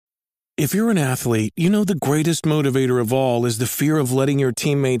If you're an athlete, you know the greatest motivator of all is the fear of letting your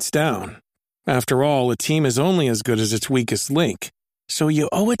teammates down. After all, a team is only as good as its weakest link. So you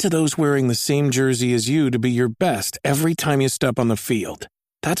owe it to those wearing the same jersey as you to be your best every time you step on the field.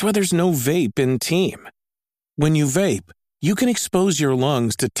 That's why there's no vape in team. When you vape, you can expose your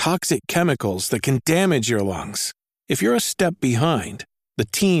lungs to toxic chemicals that can damage your lungs. If you're a step behind, the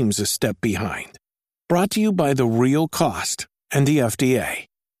team's a step behind. Brought to you by The Real Cost and the FDA.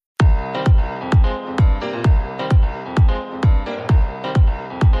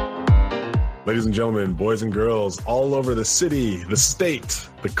 Ladies and gentlemen, boys and girls, all over the city, the state,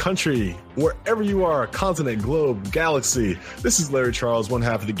 the country, wherever you are, continent, globe, galaxy. This is Larry Charles, one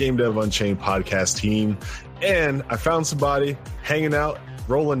half of the Game Dev Unchained podcast team. And I found somebody hanging out,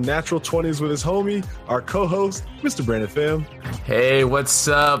 rolling natural 20s with his homie, our co-host, Mr. Brandon Pham. Hey, what's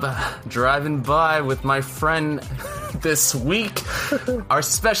up? Driving by with my friend this week. Our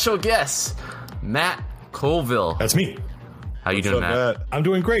special guest, Matt Colville. That's me. How you doing, Matt? I'm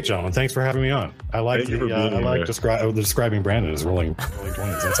doing great, gentlemen. Thanks for having me on. I like describing Brandon as rolling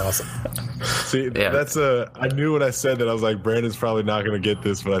 20s. That's awesome. See, yeah. I knew when I said that, I was like, Brandon's probably not going to get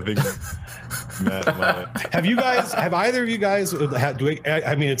this, but I think Matt might. Have either of you guys,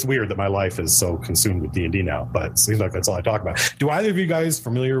 I mean, it's weird that my life is so consumed with D&D now, but it seems like that's all I talk about. Do either of you guys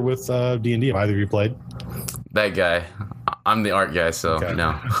familiar with D&D? Have either of you played? That guy. I'm the art guy, so okay.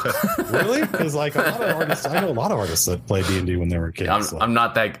 No. Really? Because like a lot of artists, I know a lot of artists that play D&D when they were kids. I'm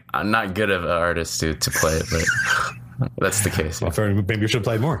not good of an artist to play it, but that's the case. Yeah. Well, maybe you should have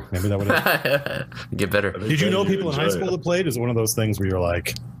played more. Maybe that would have get better. Did you know people in high school that played? Is it one of those things where you're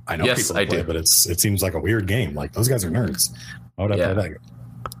like, I know people that play, but it seems like a weird game. Like those guys are nerds. Why would I play that?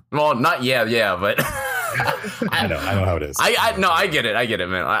 Well, not but I know how it is. I get it,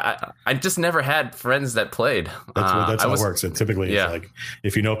 man. I just never had friends that played. That's how it works. It typically is like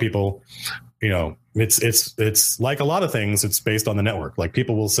if you know people, you know, it's like a lot of things. It's based on the network. Like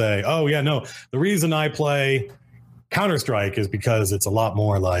people will say, oh yeah, no, the reason I play Counter-Strike is because it's a lot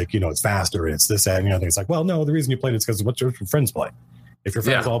more like, you know, it's faster. It's this, that, and the other thing. It's like, well, no, the reason you played it is because what your friends play. If your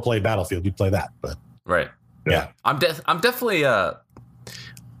friends all play Battlefield, you'd play that. But right, yeah, I'm definitely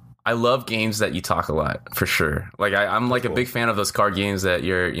I love games that you talk a lot, for sure. Like I'm like a big fan of those card games that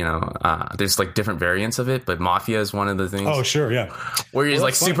there's like different variants of it, but Mafia is one of the things. Oh, sure, yeah. Where you're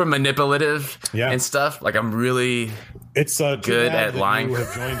like super manipulative and stuff. Like I'm really good at lying. You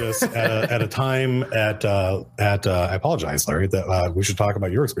have joined us at a time at I apologize, Larry, that we should talk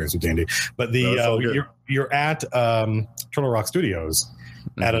about your experience with D&D. But you're at Turtle Rock Studios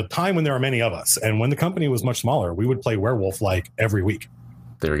at a time when there are many of us, and when the company was much smaller, we would play Werewolf like every week.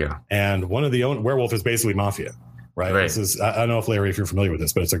 There we go. And one of the Werewolf is basically Mafia, right? This is, I don't know if Larry, if you're familiar with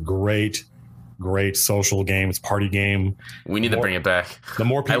this, but it's a great social game. It's a party game. We need to bring it back. The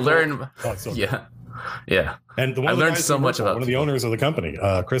more people I learned, yeah. And I learned so much about one of the owners of the company,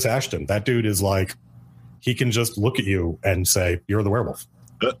 Chris Ashton. That dude is like, he can just look at you and say, "You're the werewolf."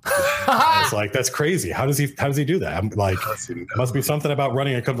 It's like, that's crazy. How does he do that? I'm like, must be something about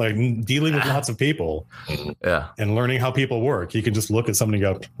running a company, like dealing with lots of people, and learning how people work. You can just look at somebody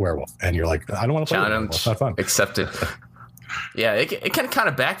and go, werewolf, and you're like, I don't want to play werewolf. It's not fun. Accept it. Yeah, it can kind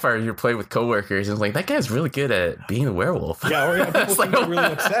of backfire if you're playing with coworkers. It's like, that guy's really good at being a werewolf. Yeah, or people get really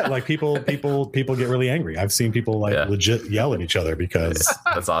upset. Like people get really angry. I've seen people legit yell at each other because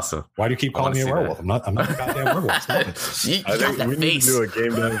that's awesome. Why do you keep calling me a werewolf? That. I'm not a goddamn werewolf. I think we need to do a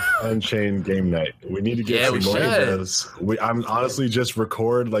Game Dev Unchained game night. We need to get some more. I'm honestly just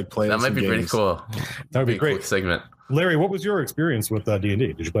record like playing. That might be pretty cool. That would be great. Cool segment. Larry, what was your experience with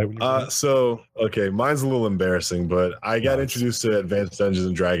D&D? Did you play? Mine's a little embarrassing, but I got introduced to Advanced Dungeons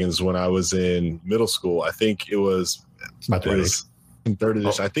and Dragons when I was in middle school. I think it was in third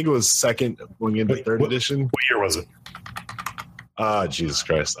edition. I think it was second going into third edition. What year was it? Jesus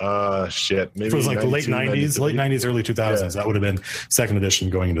Christ. Shit. Maybe it was like the late 90s, early 2000s. Yeah. That would have been second edition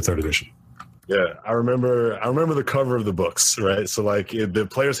going into third edition. Yeah, I remember the cover of the books, right? So like the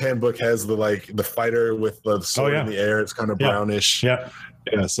player's handbook has the fighter with the sword in the air. It's kind of brownish. Yeah.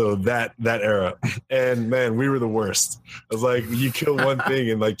 Yeah, so that era. And man, we were the worst. It was like you kill one thing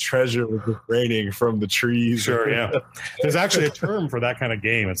and like treasure was just raining from the trees. Sure, yeah. There's actually a term for that kind of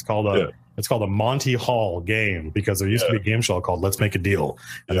game. It's called a Monty Hall game, because there used to be a game show called Let's Make a Deal.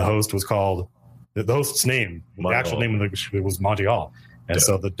 And the host's name, the actual name of it was Monty Hall. And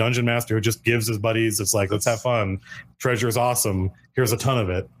so the dungeon master who just gives his buddies, it's like, let's have fun. Treasure is awesome. Here's a ton of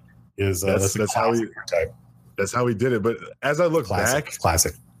it. That's how we did it. But as I look back,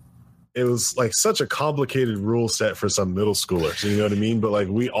 it was like such a complicated rule set for some middle schoolers. You know what I mean? But like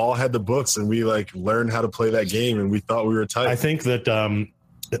we all had the books and we like learned how to play that game and we thought we were tight. I think that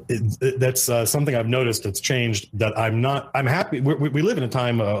that's something I've noticed that's changed. That I'm happy. We live in a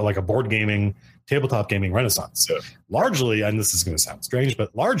time like a board gaming, tabletop gaming renaissance. Yeah. Largely, and this is going to sound strange,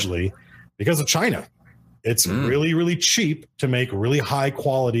 but largely because of China. It's really, really cheap to make really high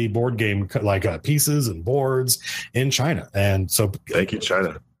quality board game like pieces and boards in China. And so thank you,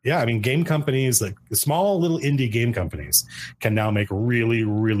 China. Yeah, I mean, game companies, like small little indie game companies, can now make really,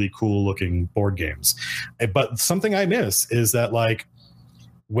 really cool looking board games. But something I miss is that, like,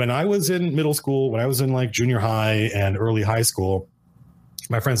 when I was in middle school, when I was in like junior high and early high school,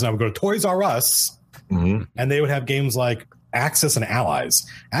 my friends and I would go to Toys R Us, and they would have games like Axis and Allies.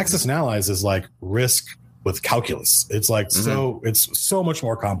 Axis and Allies is like Risk with calculus. It's like it's so much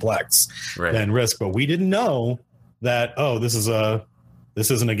more complex than Risk. But we didn't know that. Oh, this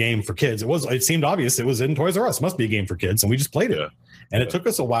isn't a game for kids. It seemed obvious. It was in Toys R Us. It must be a game for kids, and we just played it. And it took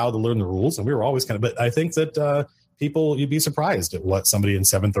us a while to learn the rules, and we were always but I think that people, you'd be surprised at what somebody in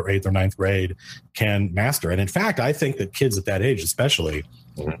 7th or 8th or 9th grade can master. And in fact, I think that kids at that age, especially,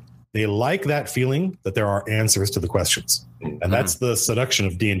 they like that feeling that there are answers to the questions. And that's the seduction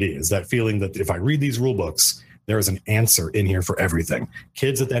of D&D, is that feeling that if I read these rule books, there is an answer in here for everything.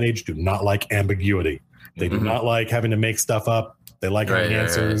 Kids at that age do not like ambiguity. They do not like having to make stuff up. They like having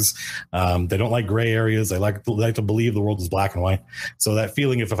answers. They don't like gray areas. They like to believe the world is black and white. So that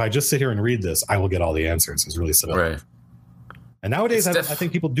feeling, if I just sit here and read this, I will get all the answers, is really seductive. Right. And nowadays, I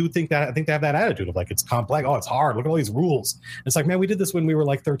think people do think that. I think they have that attitude of like, it's complex. Oh, it's hard. Look at all these rules. It's like, man, we did this when we were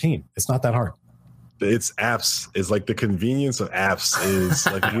like 13. It's not that hard. It's apps. It's like the convenience of apps is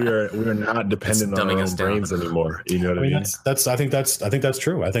like we are not dependent on our own brains anymore. You know what I mean? I think that's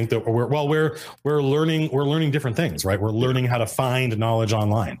true. I think that we're learning different things, right? We're learning how to find knowledge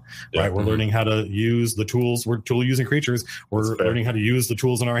online, right? We're learning how to use the tools. We're tool using creatures. We're learning how to use the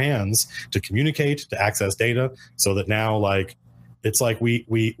tools in our hands to communicate, to access data, so that now, like, it's like we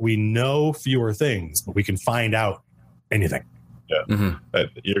know fewer things, but we can find out anything. Yeah,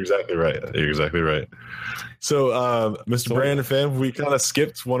 you're exactly right. So, Mr. Brandon Pham, we kind of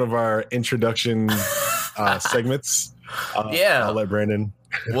skipped one of our introduction segments. I'll let Brandon.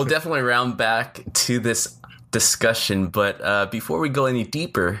 We'll definitely round back to this discussion, but before we go any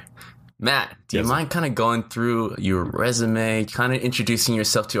deeper, Matt, do you mind kind of going through your resume, kind of introducing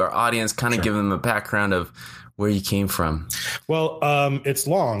yourself to our audience, kind of giving them a background of where you came from? Well, it's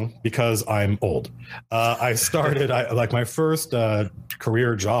long because I'm old. I started, my first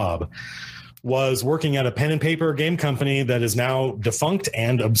career job was working at a pen and paper game company that is now defunct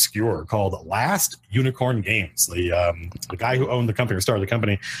and obscure, called Last Unicorn Games. The guy who owned the company or started the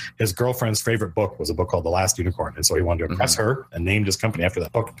company, his girlfriend's favorite book was a book called The Last Unicorn. And so he wanted to impress her and named his company after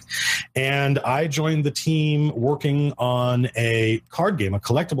that book. And I joined the team working on a card game, a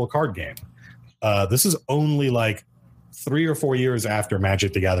collectible card game. This is only like 3 or 4 years after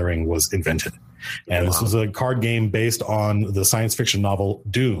Magic the Gathering was invented. And this was a card game based on the science fiction novel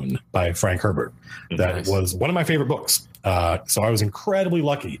Dune by Frank Herbert. That was one of my favorite books. So I was incredibly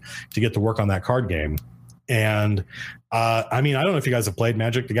lucky to get to work on that card game. And I mean, I don't know if you guys have played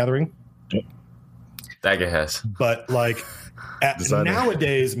Magic the Gathering. That guy has. But like...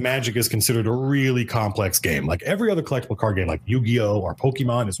 nowadays, Magic is considered a really complex game. Like every other collectible card game, like Yu-Gi-Oh! Or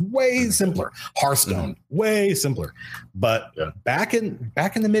Pokemon, is way simpler. Hearthstone, way simpler. But back in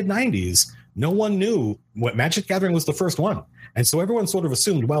the mid-90s, no one knew what Magic Gathering was the first one. And so everyone sort of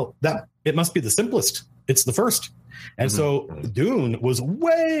assumed, well, that it must be the simplest. It's the first. And so Dune was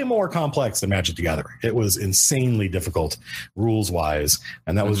way more complex than Magic the Gathering. It was insanely difficult rules-wise.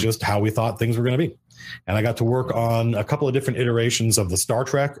 And that was just how we thought things were going to be. And I got to work on a couple of different iterations of the Star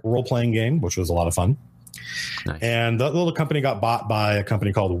Trek role-playing game, which was a lot of fun. Nice. And that little company got bought by a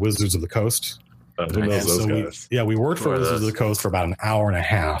company called Wizards of the Coast. Who knows those guys? We worked for Wizards of the Coast for about an hour and a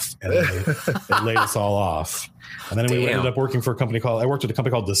half, and then they laid us all off. And then we ended up working for a company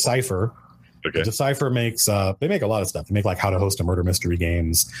called Decipher. Okay. Decipher makes they make a lot of stuff. They make like How to Host a Murder Mystery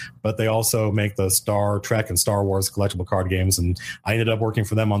games, but they also make the Star Trek and Star Wars collectible card games. And I ended up working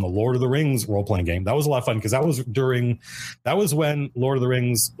for them on the Lord of the Rings role-playing game. That was a lot of fun because that was when Lord of the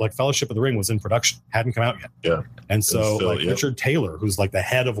Rings, like Fellowship of the Ring, was in production, hadn't come out yet. Yeah. And so Richard Taylor, who's like the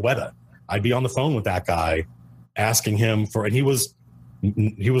head of Weta, I'd be on the phone with that guy asking him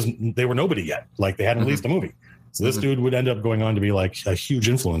and they were nobody yet. Like they hadn't released a movie. So this dude would end up going on to be like a huge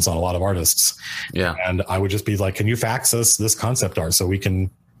influence on a lot of artists. Yeah. And I would just be like, can you fax us this concept art so we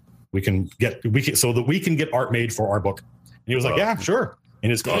can get art made for our book? And he was like, yeah, sure. In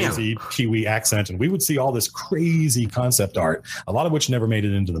his crazy Kiwi accent. And we would see all this crazy concept art, a lot of which never made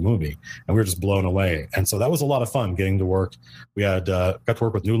it into the movie. And we were just blown away. And so that was a lot of fun getting to work. We had got to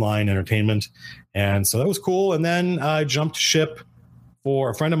work with New Line Entertainment. And so that was cool. And then I jumped ship for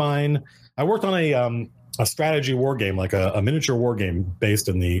a friend of mine. I worked on a strategy war game, like a miniature war game based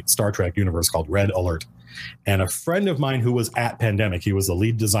in the Star Trek universe called Red Alert. And a friend of mine who was at Pandemic, he was the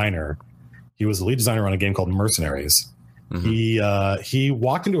lead designer. He was the lead designer on a game called Mercenaries. Mm-hmm. He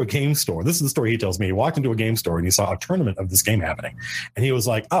walked into a game store. This is the story he tells me. He walked into a game store and he saw a tournament of this game happening. And he was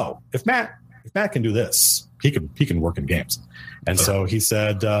like, oh, if Matt can do this, he can work in games. And so he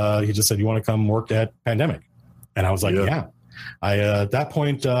said, he just said, you want to come work at Pandemic? And I was like, yeah. At that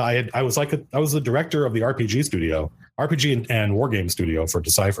point, I was the director of the RPG and war game studio for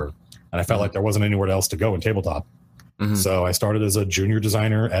Decipher. And I felt like there wasn't anywhere else to go in tabletop. Mm-hmm. So I started as a junior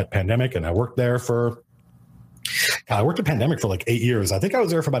designer at Pandemic, and I worked there I worked at Pandemic for like 8 years. I think I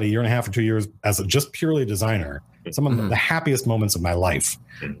was there for about 1.5 years or 2 years as just purely a designer. Some of the happiest moments of my life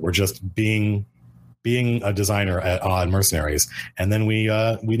were just being a designer on Mercenaries. And then we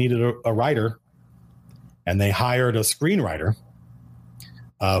needed a writer, and they hired a screenwriter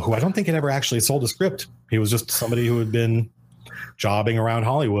who I don't think had ever actually sold a script. He was just somebody who had been jobbing around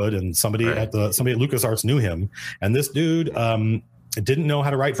Hollywood, and somebody at LucasArts knew him. And this dude didn't know how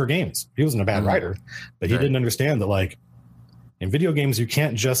to write for games. He wasn't a bad writer, but he didn't understand that, like, in video games, you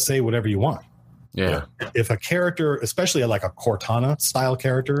can't just say whatever you want. Yeah. If a character, especially like a Cortana style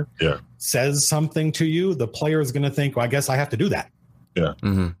character, says something to you, the player is going to think, well, I guess I have to do that. Yeah.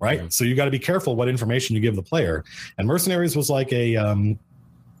 Mm-hmm. Right. Mm-hmm. So you got to be careful what information you give the player. And Mercenaries was like a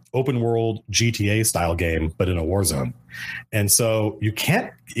open world GTA style game, but in a war zone. And so you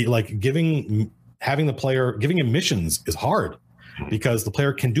can't, like, giving him missions is hard because the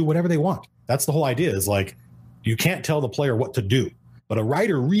player can do whatever they want. That's the whole idea, is like, you can't tell the player what to do. But a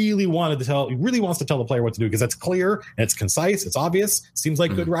writer really wants to tell the player what to do because that's clear and it's concise, it's obvious, seems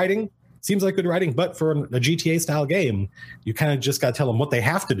like good writing. But for a GTA style game, you kind of just got to tell them what they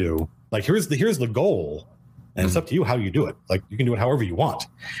have to do. Like, here's the goal, and it's up to you how you do it. Like, you can do it however you want.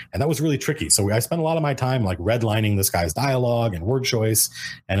 And that was really tricky. So I spent a lot of my time like redlining this guy's dialogue and word choice.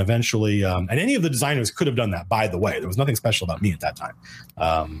 And eventually, and any of the designers could have done that, by the way. There was nothing special about me at that time.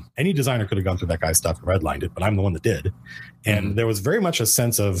 Any designer could have gone through that guy's stuff and redlined it, but I'm the one that did. And there was very much a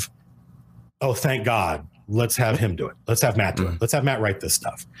sense of, oh, thank God, let's have him do it. Let's have Matt do it. Let's have Matt write this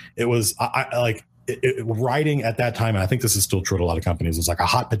stuff. It was writing at that time, and I think this is still true to a lot of companies, was like a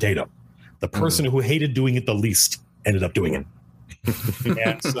hot potato. The person who hated doing it the least ended up doing it.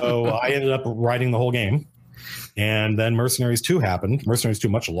 And so I ended up writing the whole game. And then Mercenaries 2 happened. Mercenaries 2,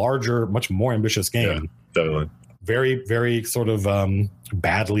 much larger, much more ambitious game. Yeah, definitely. Very, very sort of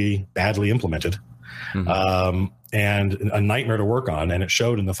badly implemented. Mm-hmm. And a nightmare to work on. And it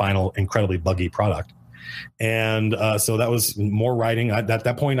showed in the final incredibly buggy product. And so that was more writing. At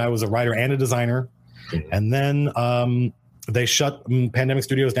that point, I was a writer and a designer. Mm-hmm. And then they shut Pandemic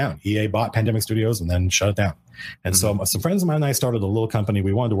Studios down. EA bought Pandemic Studios and then shut it down. And so some friends of mine and I started a little company.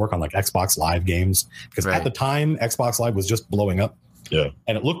 We wanted to work on like Xbox Live games because at the time, Xbox Live was just blowing up. Yeah.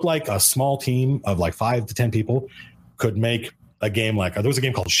 And it looked like a small team of like 5 to 10 people could make a game like, there was a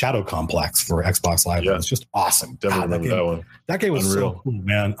game called Shadow Complex for Xbox Live. Yeah. It was just awesome. Definitely remember that one. That game was Unreal. So cool,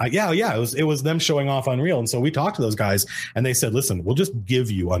 man. It was them showing off Unreal. And so we talked to those guys and they said, listen, we'll just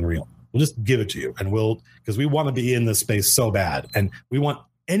give you Unreal. We'll just give it to you. And because we want to be in this space so bad. And we want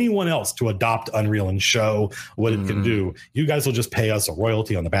anyone else to adopt Unreal and show what it can do. You guys will just pay us a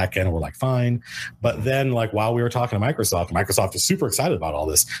royalty on the back end. And we're like, fine. But then, like, while we were talking to Microsoft is super excited about all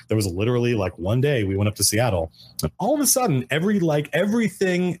this. There was literally like one day we went up to Seattle and all of a sudden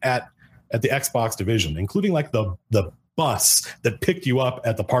everything at the Xbox division, including like the bus that picked you up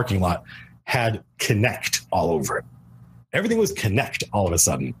at the parking lot, had Kinect all over it. Everything was Kinect all of a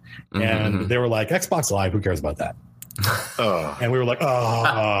sudden. And they were like, Xbox Live, who cares about that? And we were like,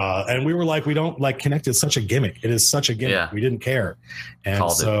 and we were like, we don't like, Kinect is such a gimmick. It is such a gimmick. Yeah. We didn't care. And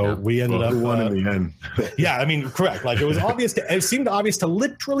we ended up won in the end. Yeah, I mean, correct. Like, it seemed obvious to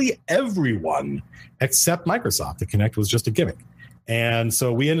literally everyone except Microsoft. The Kinect was just a gimmick. And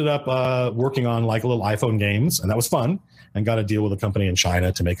so we ended up working on like little iPhone games, and that was fun. And got a deal with a company in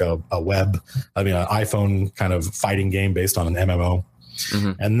China to make an iPhone kind of fighting game based on an MMO.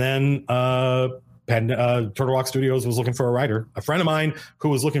 Mm-hmm. And then Turtle Rock Studios was looking for a writer. A friend of mine who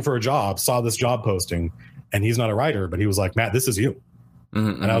was looking for a job saw this job posting, and he's not a writer, but he was like, Matt, this is you.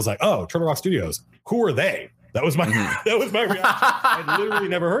 Mm-hmm. And I was like, oh, Turtle Rock Studios. Who are they? That was my reaction. I'd literally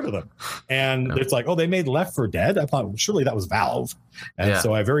never heard of them. And it's like, oh, they made Left 4 Dead. I thought, surely that was Valve. And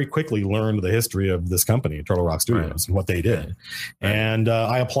so I very quickly learned the history of this company, Turtle Rock Studios, and what they did. Right. And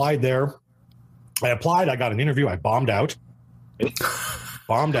I applied there. I got an interview. I bombed out.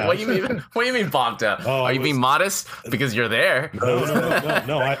 What do you mean bombed out? Are you being modest because you're there? No.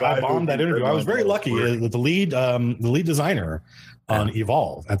 I bombed that interview. I was very lucky. The lead designer, on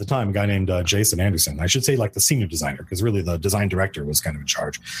Evolve at the time, a guy named Jason Anderson. I should say like the senior designer, because really the design director was kind of in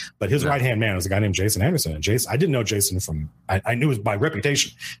charge. But his right-hand man was a guy named Jason Anderson. And Jason, I didn't know Jason I knew by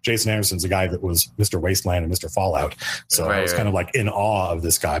reputation. Jason Anderson's a guy that was Mr. Wasteland and Mr. Fallout. So I was kind of like in awe of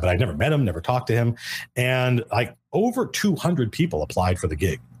this guy, but I'd never met him, never talked to him. And like over 200 people applied for the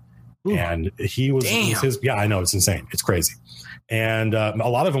gig. Ooh. And he was his, yeah, I know, it's insane. It's crazy. And a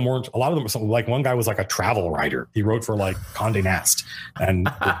lot of them, like one guy was like a travel writer. He wrote for like Condé Nast, and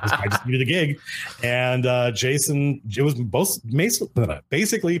I just needed a gig. And Jason, it was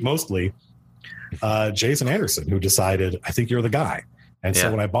basically mostly Jason Anderson who decided, I think you're the guy. And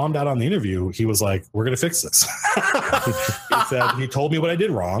so when I bombed out on the interview, he was like, we're going to fix this. He told me what I did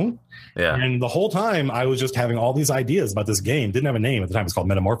wrong. Yeah. And the whole time I was just having all these ideas about this game. Didn't have a name at the time. It's called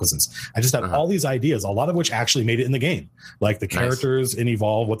Metamorphosis. I just had all these ideas, a lot of which actually made it in the game. Like the characters in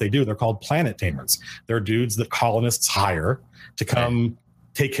Evolve, what they do, they're called planet tamers. They're dudes that colonists hire to come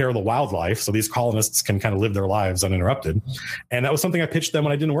take care of the wildlife so these colonists can kind of live their lives uninterrupted. And that was something I pitched them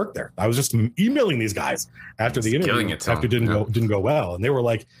when I didn't work there. I was just emailing these guys after the interview, after it didn't go well. And they were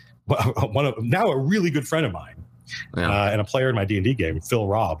like, now a really good friend of mine. And a player in my D&D game, Phil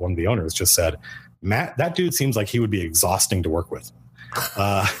Robb, one of the owners, just said, Matt, that dude seems like he would be exhausting to work with.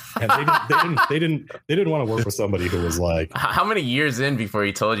 And they didn't want to work with somebody who was like. How many years in before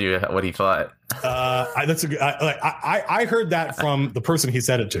he told you what he thought? I heard that from the person he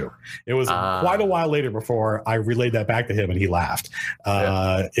said it to. It was quite a while later before I relayed that back to him, and he laughed.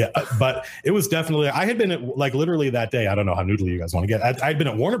 But it was definitely. I had been at, like literally that day. I don't know how noodly you guys want to get. I'd been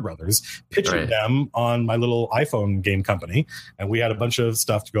at Warner Brothers pitching them on my little iPhone game company, and we had a bunch of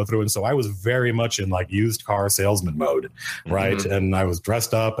stuff to go through. And so I was very much in like used car salesman mode, right? Mm-hmm. And I was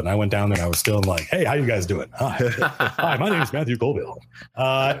dressed up, and I went down there, and I was still like, "Hey, how you guys doing? Hi, my name is Matthew Colville,"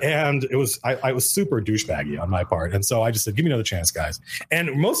 and it was. I was super douchebaggy on my part. And so I just said, give me another chance, guys.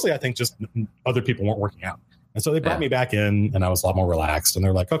 And mostly I think just other people weren't working out. And so they brought me back in, and I was a lot more relaxed. And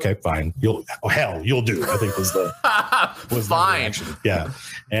they're like, okay, fine. You'll do, I think was fine. Yeah.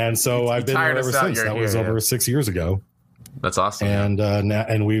 And so I've been there ever since. That was over 6 years ago. That's awesome. And now,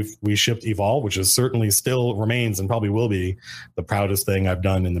 and we shipped Evolve, which is certainly still remains and probably will be the proudest thing I've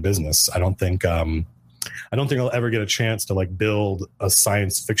done in the business. I don't think I'll ever get a chance to like build a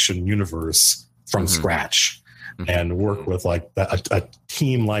science fiction universe from scratch and work with like a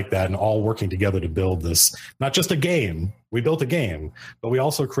team like that, and all working together to build this, not just a game. We built a game, but we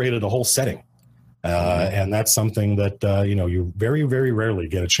also created a whole setting. And that's something that, you very, very rarely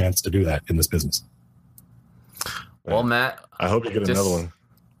get a chance to do that in this business. Well, Matt, I hope you get another one.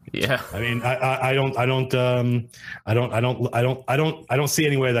 Yeah, I mean, I don't see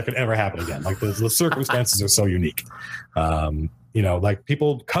any way that could ever happen again. Like the circumstances are so unique. Like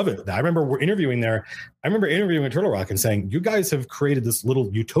people covet that. I remember interviewing at Turtle Rock and saying, you guys have created this little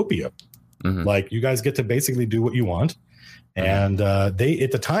utopia. Mm-hmm. Like you guys get to basically do what you want. And they,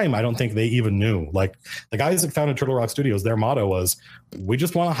 at the time, I don't think they even knew. Like the guys that founded Turtle Rock Studios, their motto was, we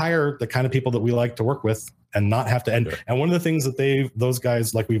just want to hire the kind of people that we like to work with and not have to end. And one of the things that those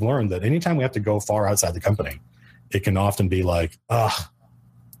guys, like we've learned, that anytime we have to go far outside the company, it can often be like,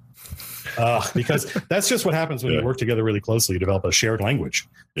 because that's just what happens when you work together really closely. You develop a shared language,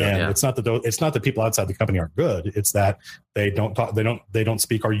 and it's not that people outside the company aren't good. It's that they don't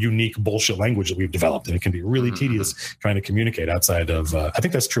speak our unique bullshit language that we've developed, and it can be really tedious trying to communicate outside of. I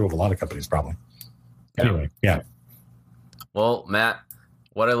think that's true of a lot of companies, probably. Anyway, yeah. Well, Matt,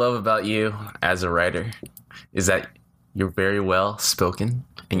 what I love about you as a writer is that you're very well spoken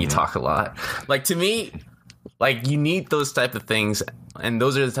and you talk a lot. Like to me, like you need those type of things. And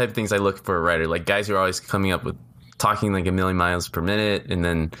those are the type of things I look for a writer, like guys who are always coming up with talking like a million miles per minute, and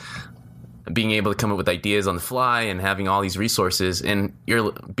then being able to come up with ideas on the fly and having all these resources. And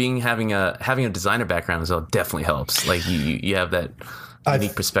having a designer background as well definitely helps. Like you have that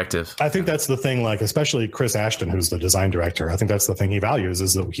unique perspective. I think that's the thing, like especially Chris Ashton, who's the design director. I think that's the thing he values,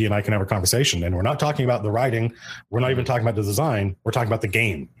 is that he and I can have a conversation, and we're not talking about the writing. We're not even talking about the design. We're talking about the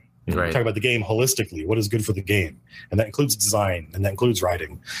game. Right. We talk about the game holistically. What is good for the game, and that includes design, and that includes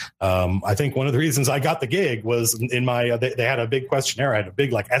writing. I think one of the reasons I got the gig was in my. They had a big questionnaire. I had a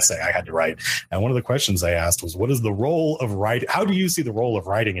big essay I had to write, and one of the questions I asked was, "What is the role of writing? How do you see the role of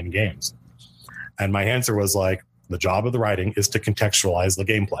writing in games?" And my answer was like, "The job of the writing is to contextualize the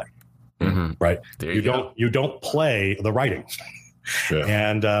gameplay. Mm-hmm. Right? You don't play the writing." Yeah.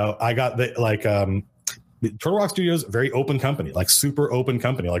 And I got Turtle Rock Studios, very open company, like super open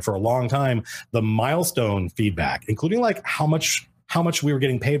company. Like for a long time, the milestone feedback, including like how much we were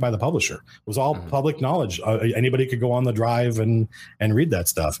getting paid by the publisher, was all public knowledge. Anybody could go on the drive and read that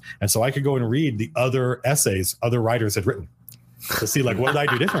stuff. And so I could go and read the other essays other writers had written. to see like, what did I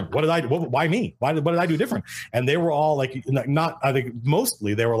do different? Why me? What did I do different? And they were all like, not, I think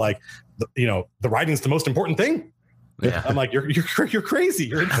mostly they were like, the writing's the most important thing. Yeah. I'm like, you're crazy.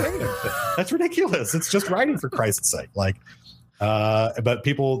 You're insane. That's ridiculous. It's just writing, for Christ's sake. Like, but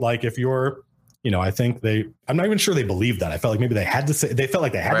people, like, if you're, I think I'm not even sure they believed that. I felt like maybe they felt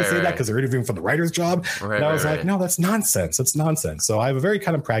like they had to say that because they're interviewing for the writer's job. And I was like, no, that's nonsense. That's nonsense. So I have a very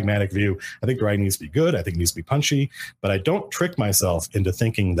kind of pragmatic view. I think the writing needs to be good. I think it needs to be punchy, but I don't trick myself into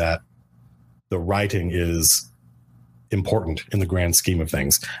thinking that the writing is important in the grand scheme of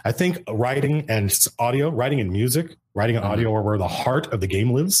things. I think writing and music, writing and audio are where the heart of the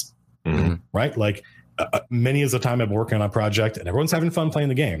game lives, right? Like many of the time I'm working on a project and everyone's having fun playing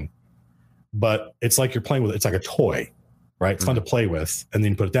the game, but it's like you're playing with, it's like a toy, right? It's fun to play with, and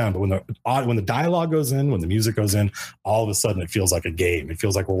then you put it down. But when the dialogue goes in, when the music goes in, all of a sudden it feels like a game. It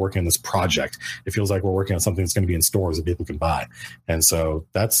feels like we're working on this project. It feels like we're working on something that's going to be in stores that people can buy. And so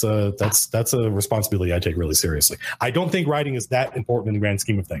that's a responsibility I take really seriously. I don't think writing is that important in the grand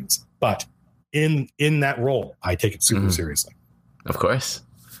scheme of things, but in that role, I take it super seriously. Of course.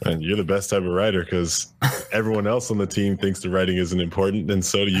 And you're the best type of writer because everyone else on the team thinks the writing isn't important, and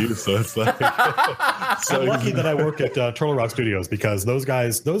so do you. So it's like, I'm lucky that I work at Turtle Rock Studios because those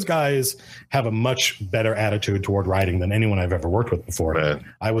guys have a much better attitude toward writing than anyone I've ever worked with before. Man,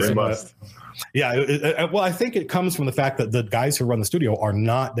 well, I think it comes from the fact that the guys who run the studio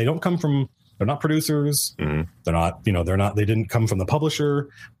they're not producers. They're not, they didn't come from the publisher.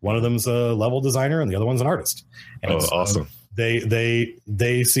 One of them's a level designer and the other one's an artist. And awesome.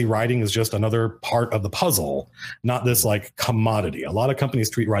 They see writing as just another part of the puzzle, not this like commodity. A lot of companies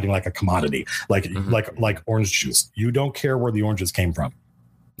treat writing like a commodity, like orange juice. You don't care where the oranges came from.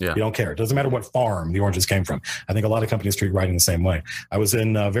 Yeah. You don't care. It doesn't matter what farm the oranges came from. I think a lot of companies treat writing the same way. I was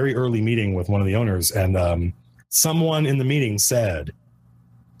in a very early meeting with one of the owners, and someone in the meeting said,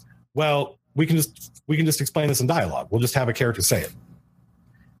 well, we can just explain this in dialogue. We'll just have a character say it.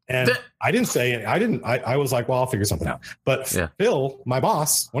 And I didn't say it. I was like, well, I'll figure something out. But Phil, my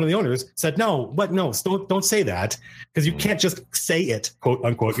boss, one of the owners, said, no, don't say that, because you can't just say it, quote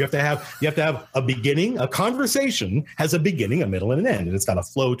unquote. You have to have a beginning. A conversation has a beginning, a middle, and an end, and it's got a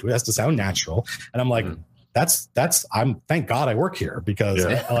flow to it. It has to sound natural. And I'm like, thank God I work here, because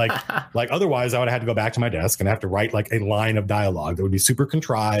like otherwise I would have had to go back to my desk and have to write like a line of dialogue that would be super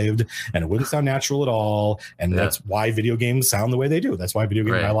contrived and it wouldn't sound natural at all. And that's why video games sound the way they do. That's why video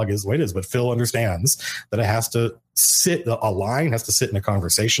game dialogue is the way it is. But Phil understands that it has to a line has to sit in a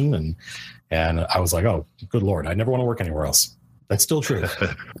conversation. And I was like, oh, good Lord, I never want to work anywhere else. That's still true.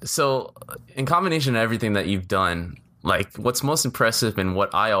 So in combination of everything that you've done, like what's most impressive and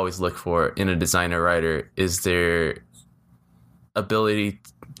what I always look for in a designer writer is their ability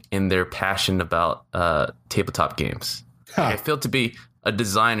and their passion about tabletop games. I feel to be a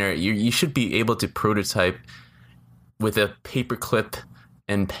designer, you should be able to prototype with a paperclip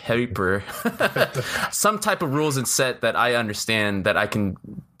and paper some type of rules and set that I understand that I can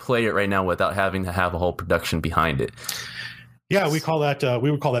play it right now without having to have a whole production behind it. Yeah, we would call that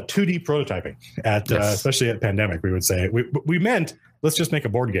 2D prototyping especially at Pandemic. We would say we meant let's just make a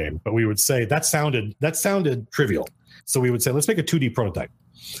board game, but we would say that sounded trivial. So we would say let's make a 2D prototype.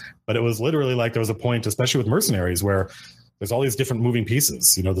 But it was literally like there was a point, especially with Mercenaries, where there's all these different moving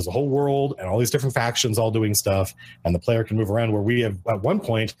pieces. There's a whole world and all these different factions all doing stuff, and the player can move around. Where we have at one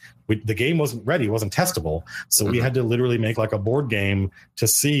point the game wasn't ready, wasn't testable, so we had to literally make like a board game to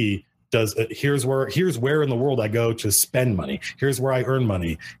see. Here's where in the world I go to spend money. Here's where I earn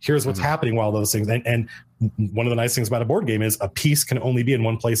money. Here's what's happening while those things. And one of the nice things about a board game is a piece can only be in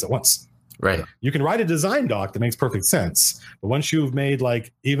one place at once. Right. You can write a design doc that makes perfect sense, but once you've made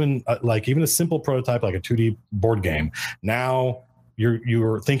even a simple prototype, like a 2D board game, now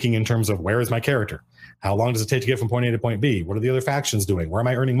you're thinking in terms of where is my character? How long does it take to get from point A to point B? What are the other factions doing? Where am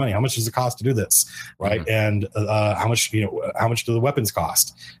I earning money? How much does it cost to do this? Right. And how much do the weapons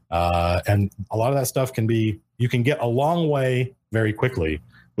cost? And a lot of that stuff you can get a long way very quickly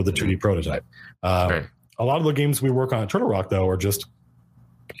with a 2D prototype. A lot of the games we work on at Turtle Rock, though, are just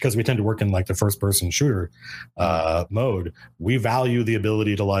because we tend to work in like the first person shooter mode. We value the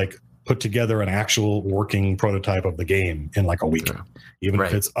ability to put together an actual working prototype of the game in like a week, even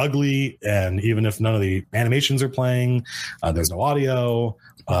if it's ugly and even if none of the animations are playing, there's no audio,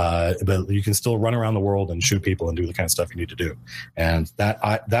 but you can still run around the world and shoot people and do the kind of stuff you need to do. And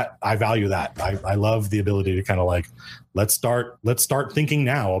I value that. I love the ability to kind of let's start thinking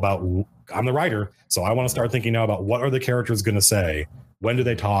now about, I'm the writer, so I want to start thinking now about what are the characters going to say When do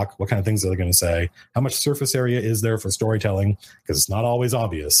they talk? What kind of things are they going to say? How much surface area is there for storytelling? Because it's not always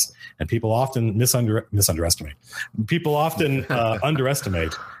obvious. And people often misunderestimate. People often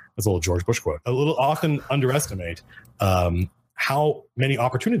underestimate, that's a little George Bush quote, often underestimate how many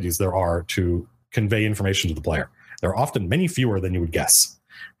opportunities there are to convey information to the player. There are often many fewer than you would guess.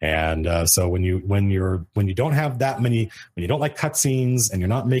 And so when you don't have that many, when you don't like cutscenes and you're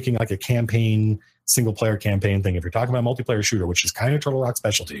not making like a campaign, single player campaign thing, if you're talking about a multiplayer shooter, which is kind of Turtle Rock's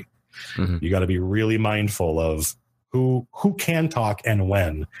specialty, you got to be really mindful of who can talk and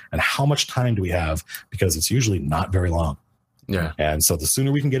when, and how much time do we have, because it's usually not very long. Yeah. And so the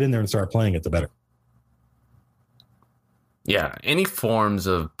sooner we can get in there and start playing it, the better. Yeah. Any forms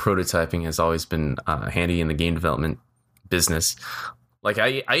of prototyping has always been handy in the game development business. Like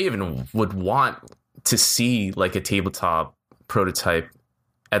I even would want to see like a tabletop prototype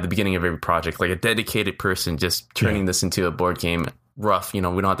at the beginning of every project, like a dedicated person just turning this into a board game. Rough, we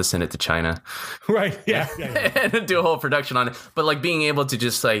don't have to send it to China. Right. Yeah. And do a whole production on it. But like being able to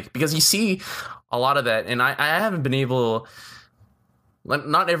just like, because you see a lot of that, and I haven't been able,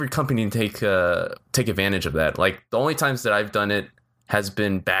 not every company take advantage of that. Like the only times that I've done it has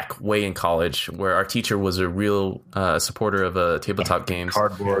been back way in college, where our teacher was a real supporter of tabletop games.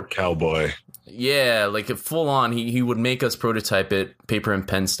 Cardboard cowboy. Yeah, like full on. He would make us prototype it paper and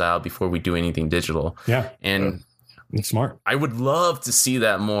pen style before we do anything digital. Yeah. And it's smart. I would love to see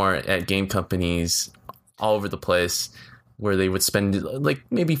that more at game companies all over the place, where they would spend like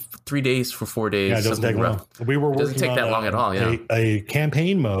maybe 3 days for 4 days. Yeah, it doesn't take long. We were working doesn't take that long at all. Yeah, a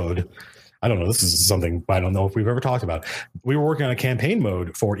campaign mode. I don't know. This is something I don't know if we've ever talked about. We were working on a campaign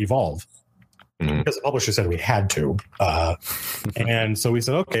mode for Evolve because the publisher said we had to. And so we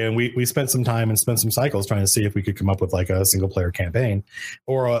said, okay. And we spent some time and spent some cycles trying to see if we could come up with like a single player campaign,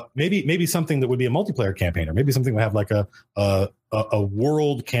 or maybe something that would be a multiplayer campaign, or maybe something would have like a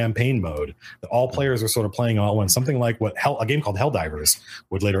world campaign mode that all players are sort of playing all at once. Something like a game called Helldivers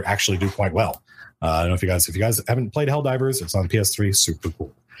would later actually do quite well. I don't know if you guys haven't played Helldivers, it's on PS3, super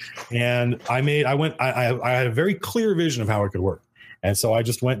cool. And I had a very clear vision of how it could work. And so I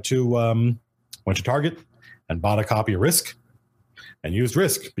just went to Target and bought a copy of Risk and used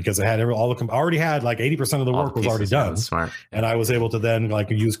Risk because it had already had like 80% of the work was already done. Smart. And I was able to then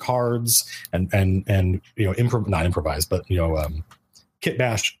like use cards and not improvise, but kit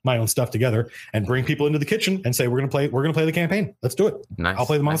bash my own stuff together and bring people into the kitchen and say, we're going to play the campaign. Let's do it. Nice. I'll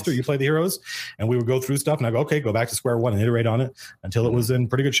play the monster. You play the heroes. And we would go through stuff and I go, okay, go back to square one and iterate on it until it was in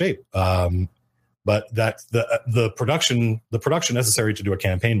pretty good shape. But that the production necessary to do a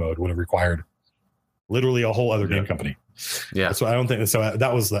campaign mode would have required literally a whole other game company. Yeah. So I don't think so.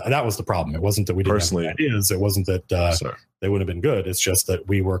 That was the problem. It wasn't that we didn't have ideas. It wasn't that they wouldn't have been good. It's just that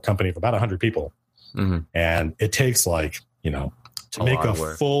we were a company of about 100 people. And it takes like, to make a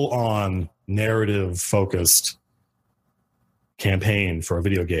full-on narrative-focused campaign for a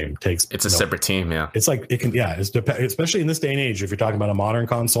video game it's a separate team. Yeah, it's like it can. Yeah, especially in this day and age. If you're talking about a modern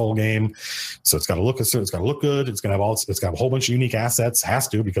console game, so it's got to look good. It's got to have a whole bunch of unique assets. Has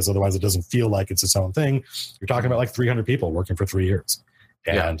to, because otherwise it doesn't feel like it's its own thing. You're talking about like 300 people working for 3 years,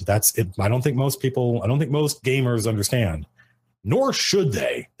 and that's it. I don't think most gamers understand. Nor should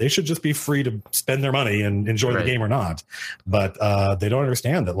they. They should just be free to spend their money and enjoy the game or not. But they don't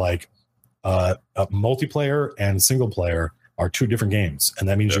understand that like a multiplayer and single player are two different games. And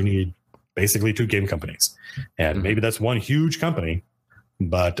that means you need basically two game companies. And maybe that's one huge company,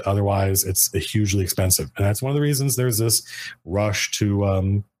 but otherwise it's hugely expensive. And that's one of the reasons there's this rush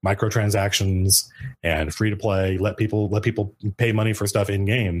to microtransactions and free to play, let people pay money for stuff in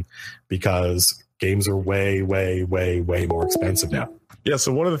game, because games are way, way, way, way more expensive now. Yeah.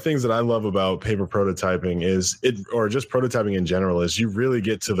 So one of the things that I love about paper prototyping or just prototyping in general, is you really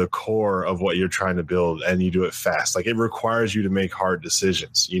get to the core of what you're trying to build and you do it fast. Like it requires you to make hard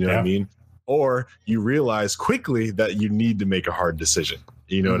decisions. You know what I mean? Or you realize quickly that you need to make a hard decision.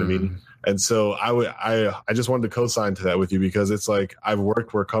 You know what I mean? And so I just wanted to co-sign to that with you, because it's like I've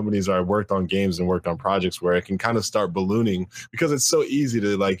worked on games and worked on projects where it can kind of start ballooning, because it's so easy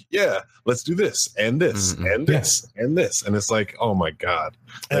to like, let's do this and this and this and this. And it's like, oh my God,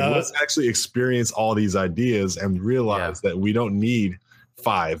 let's actually experience all these ideas and realize that we don't need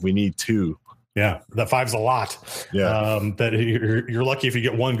 5, we need 2. Yeah, that 5's a lot. Yeah, that you're lucky if you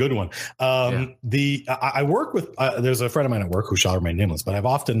get one good one. I work with there's a friend of mine at work who shall remain nameless, but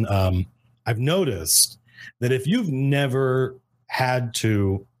I've noticed that if you've never had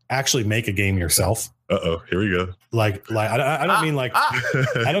to actually make a game yourself, here we go. Like I don't mean like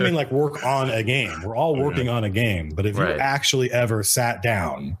I don't mean like work on a game. We're all working on a game, but if you actually ever sat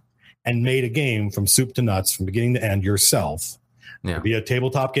down and made a game from soup to nuts, from beginning to end yourself, Yeah. Could be a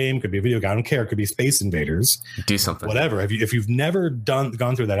tabletop game, could be a video game. I don't care. It could be Space Invaders. Do something. Whatever. If you've never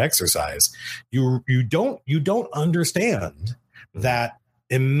gone through that exercise, you don't understand that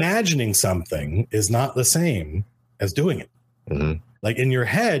imagining something is not the same as doing it. Mm-hmm. Like in your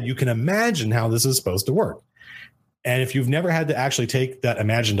head, you can imagine how this is supposed to work. And if you've never had to actually take that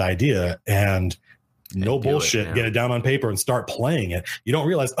imagined idea and no bullshit, get it down on paper and start playing it, you don't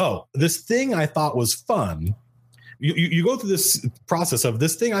realize, oh, this thing I thought was fun. You go through this process of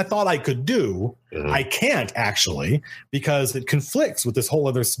this thing I thought I could do. Mm-hmm. I can't actually, because it conflicts with this whole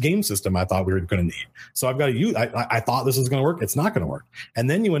other game system I thought we were going to need. So I've got to use, I thought this was going to work. It's not going to work. And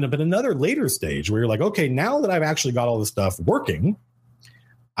then you end up in another later stage where you're like, okay, now that I've actually got all this stuff working,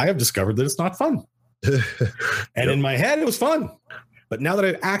 I have discovered that it's not fun. And in my head, it was fun. But now that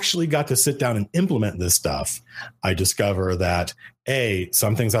I've actually got to sit down and implement this stuff, I discover that A,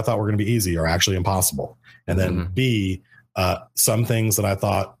 some things I thought were going to be easy are actually impossible. And then B, some things that I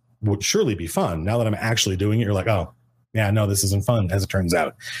thought would surely be fun. Now that I'm actually doing it, you're like, oh, yeah, no, this isn't fun, as it turns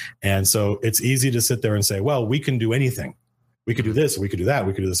out. And so it's easy to sit there and say, well, we can do anything. We could do this, we could do that,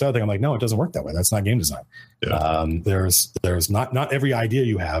 we could do this other thing. I'm like, no, it doesn't work that way. That's not game design. Yeah. There's not every idea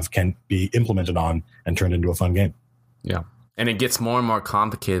you have can be implemented on and turned into a fun game. Yeah. And it gets more and more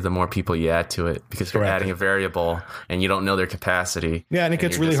complicated the more people you add to it, because you're adding a variable and you don't know their capacity. Yeah, and it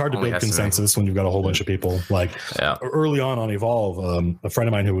gets really hard to build consensus when you've got a whole bunch of people. Like early on Evolve, a friend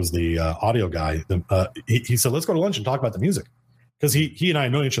of mine who was the audio guy, he said, let's go to lunch and talk about the music. Because he and I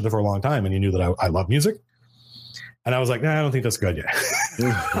have known each other for a long time, and he knew that I love music. And I was like, nah, I don't think that's good yet.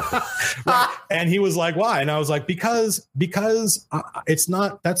 Right. And he was like, why? And I was like, because it's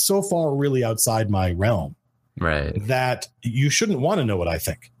not, that's so far really outside my realm. Right. That you shouldn't want to know what I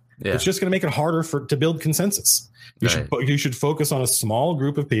think. Yeah. It's just going to make it harder to build consensus. You should focus on a small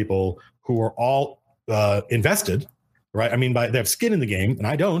group of people who are all invested. Right. I mean, they have skin in the game, and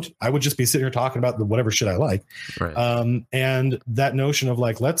I don't. I would just be sitting here talking about whatever shit I like. Right. And that notion of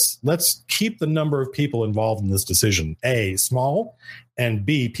like, let's keep the number of people involved in this decision, A, small, and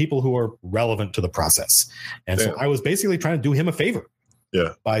B, people who are relevant to the process. And so I was basically trying to do him a favor.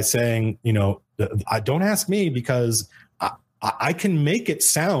 Yeah. By saying, don't ask me, because I can make it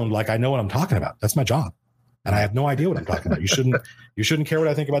sound like I know what I'm talking about. That's my job. And I have no idea what I'm talking about. You shouldn't care what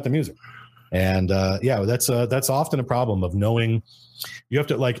I think about the music. And that's often a problem of knowing. You have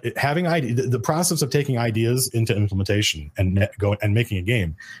to having the process of taking ideas into implementation and making a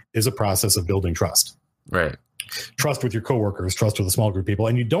game is a process of building trust. Right. Trust with your coworkers, trust with a small group of people.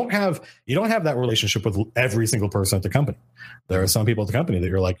 And you don't have that relationship with every single person at the company. There are some people at the company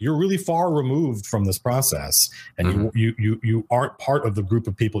that you're really far removed from this process, and you aren't part of the group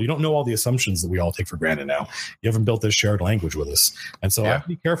of people. You don't know all the assumptions that we all take for granted now. You haven't built this shared language with us. And so I have to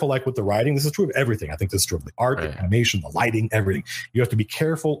be careful, like with the writing. This is true of everything. I think this is true of the art, the animation, the lighting, everything. You have to be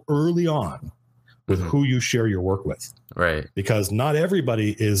careful early on with who you share your work with. Right. Because not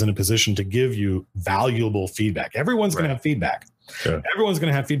everybody is in a position to give you valuable feedback. Everyone's going to have feedback. Yeah. Everyone's going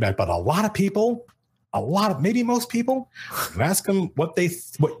to have feedback, but a lot of people, maybe most people, you ask them what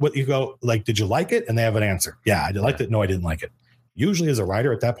you go, like, did you like it? And they have an answer. Yeah, I liked it. No, I didn't like it. Usually as a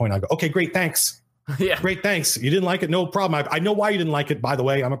writer at that point, I go, okay, great. Thanks. Yeah. Great. Thanks. You didn't like it. No problem. I know why you didn't like it. By the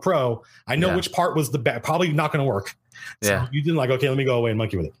way, I'm a pro. I know which part was the bad, probably not going to work. So you didn't like, okay, let me go away and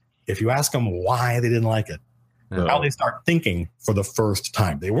monkey with it. If you ask them why they didn't like it, now they start thinking for the first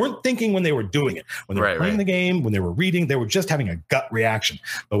time. They weren't thinking when they were doing it. When they were playing the game, when they were reading, they were just having a gut reaction.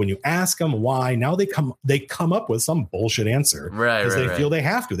 But when you ask them why, now they come up with some bullshit answer. Because they feel they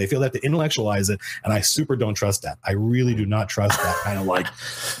have to. They feel they have to intellectualize it. And I super don't trust that. I really do not trust that kind of like.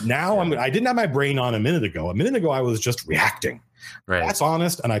 Now I didn't have my brain on a minute ago. A minute ago, I was just reacting. Right. That's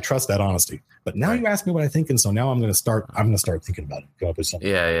honest, and I trust that honesty. But now you ask me what I think, and so now I'm going to start thinking about it, come up with something.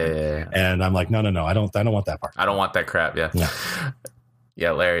 Yeah. And I'm like, no, I don't want that part. I don't want that crap.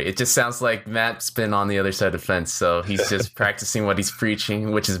 Yeah, Larry. It just sounds like Matt's been on the other side of the fence, so he's just practicing what he's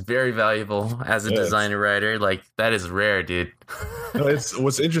preaching, which is very valuable as a designer writer. Like, that is rare, dude. No,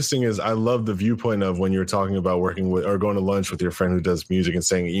 what's interesting is I love the viewpoint of when you're talking about working with or going to lunch with your friend who does music and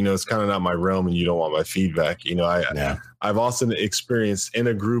saying, it's kind of not my realm and you don't want my feedback. I've also experienced in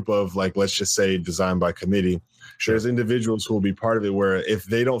a group of, like, let's just say design by committee. Sure. There's individuals who will be part of it where if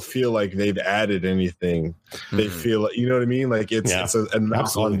they don't feel like they've added anything, they feel, you know what I mean? Like it's a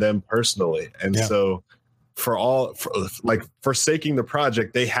knock on them personally. And so for forsaking the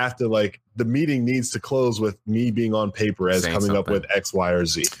project, they have to, like, the meeting needs to close with me being on paper as coming up with X, Y, or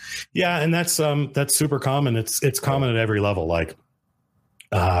Z. Yeah. And that's super common. It's common at every level. Like,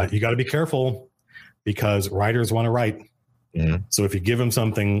 you got to be careful because writers want to write. Mm-hmm. So if you give them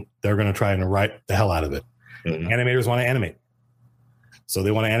something, they're going to try and write the hell out of it. Mm-hmm. Animators want to animate. So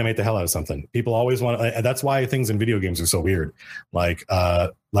they want to animate the hell out of something. People always want to, that's why things in video games are so weird. Like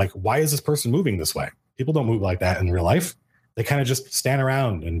why is this person moving this way? People don't move like that in real life. They kind of just stand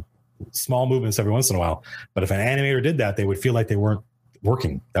around and small movements every once in a while. But if an animator did that, they would feel like they weren't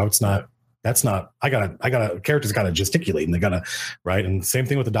working. That's not, characters gotta gesticulate and they gotta, right. And same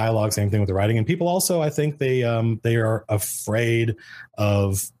thing with the dialogue, same thing with the writing. And people also, I think they are afraid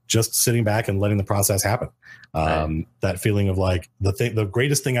of just sitting back and letting the process happen. That feeling of like the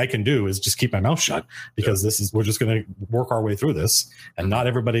greatest thing I can do is just keep my mouth shut because we're just going to work our way through this. And not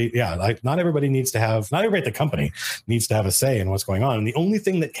everybody at the company needs to have a say in what's going on. And the only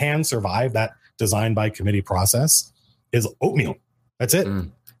thing that can survive that design by committee process is oatmeal. That's it.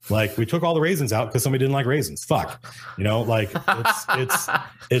 Like we took all the raisins out because somebody didn't like raisins. Fuck, like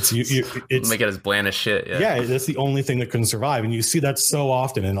it's make it as bland as shit. Yeah, that's the only thing that can survive, and you see that so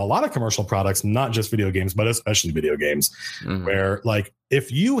often in a lot of commercial products, not just video games, but especially video games, where like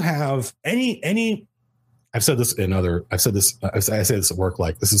if you have any. I say this at work,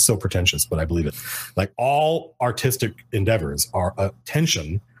 like this is so pretentious, but I believe it. Like all artistic endeavors are a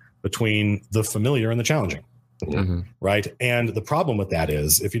tension between the familiar and the challenging. Right. And the problem with that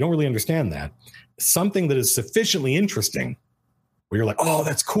is if you don't really understand that, something that is sufficiently interesting where you're like, oh,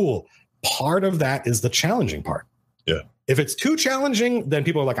 that's cool. Part of that is the challenging part. Yeah. If it's too challenging, then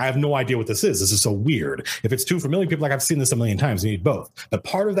people are like, I have no idea what this is. This is so weird. If it's too familiar, people are like, I've seen this a million times. You need both. But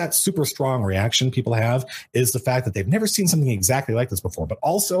part of that super strong reaction people have is the fact that they've never seen something exactly like this before. But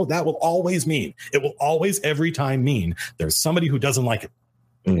also that will always mean, it will always every time mean there's somebody who doesn't like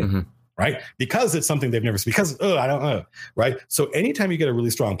it. Right? Because it's something they've never seen. Because, I don't know. Right? So anytime you get a really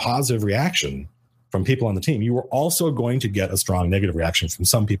strong positive reaction from people on the team, you are also going to get a strong negative reaction from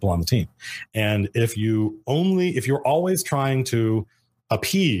some people on the team. And if you're always trying to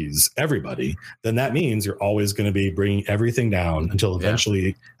appease everybody, then that means you're always going to be bringing everything down until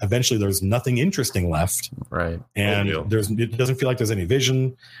eventually there's nothing interesting left. Right. And it doesn't feel like there's any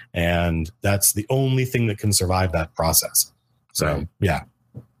vision. And that's the only thing that can survive that process. So, yeah.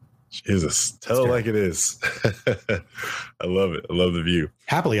 Jesus, tell it like it is. I love it. I love the view.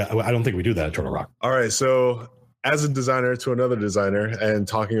 Happily, I don't think we do that at Turtle Rock. All right. So as a designer to another designer and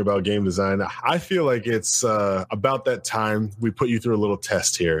talking about game design, I feel like it's about that time we put you through a little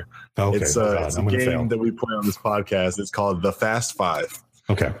test here. Okay. It's a game that we play on this podcast. It's called The Fast Five.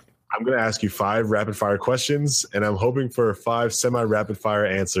 Okay. I'm going to ask you 5 rapid fire questions, and I'm hoping for 5 semi-rapid fire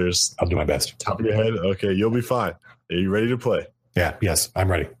answers. I'll do my best. Top of your head. Okay. You'll be fine. Are you ready to play? Yeah. Yes, I'm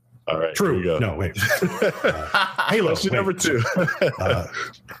ready. All right. True. Here we go. No, wait. Halo. Question number 2. All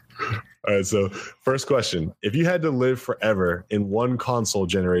right. So first question. If you had to live forever in one console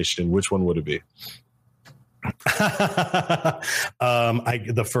generation, which one would it be? The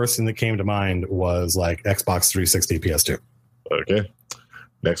first thing that came to mind was like Xbox 360, PS2. Okay.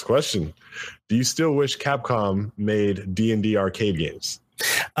 Next question. Do you still wish Capcom made D&D arcade games?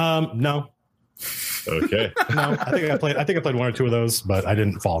 No. Okay. No, I think I played 1 or 2 of those, but I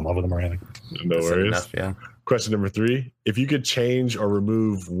didn't fall in love with them or anything. No worries. Enough, Question number 3. If you could change or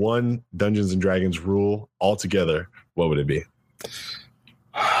remove one Dungeons and Dragons rule altogether, what would it be?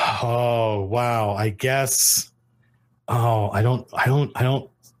 Oh, wow. I guess. Oh, I don't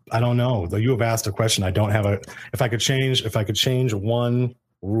know. Though you have asked a question. I don't have if I could change one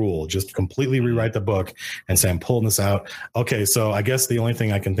rule, just completely rewrite the book and say, I'm pulling this out. Okay. So I guess the only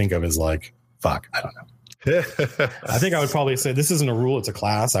thing I can think of is like, fuck, I don't know. I think I would probably say this isn't a rule, it's a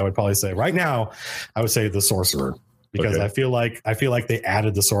class. I would probably say right now, I would say the sorcerer, because I feel like they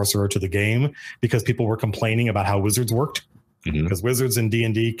added the sorcerer to the game because people were complaining about how wizards worked. Because wizards in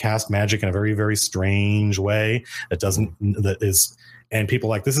D&D cast magic in a very, very strange way and people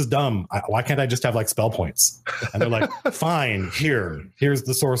are like, this is dumb. Why can't I just have like spell points? And they're like, fine, here's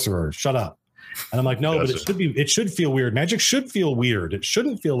the sorcerer. Shut up. And I'm like, no, but it should feel weird. Magic should feel weird. It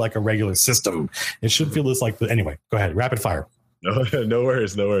shouldn't feel like a regular system. It should feel this like, anyway, go ahead. Rapid fire. No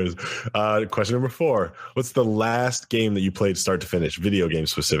worries. Question number 4. What's the last game that you played start to finish? Video game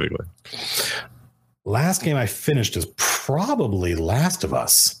specifically. Last game I finished is probably Last of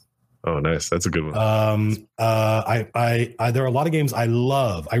Us. Oh, nice. That's a good one. There are a lot of games I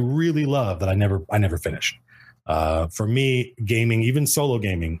love. I really love that I never finished. For me, gaming, even solo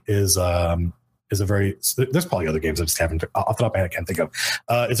gaming, is a very. There's probably other games I just haven't off the top of my head I can't think of.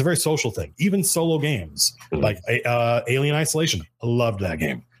 It's a very social thing. Even solo games like Alien Isolation. Loved that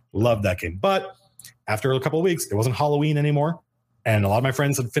game. But after a couple of weeks, it wasn't Halloween anymore, and a lot of my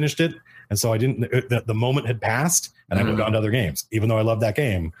friends had finished it. And so I didn't, the moment had passed and I moved on to other games, even though I love that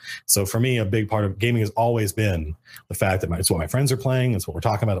game. So for me, a big part of gaming has always been the fact that it's what my friends are playing. It's what we're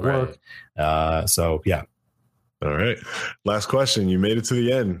talking about at work. So yeah. All right. Last question. You made it to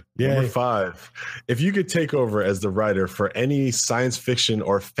the end. Yay. Number 5. If you could take over as the writer for any science fiction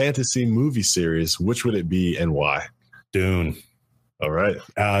or fantasy movie series, which would it be and why? Dune. All right.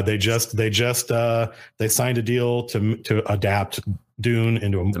 They signed a deal to adapt Dune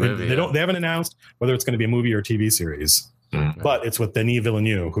into a movie. They haven't announced whether it's going to be a movie or a TV series, but it's with Denis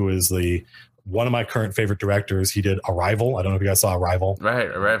Villeneuve, who is one of my current favorite directors. He did Arrival. I don't know if you guys saw Arrival. Right,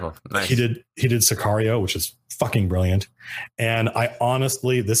 Arrival. Nice. He did Sicario, which is fucking brilliant. And I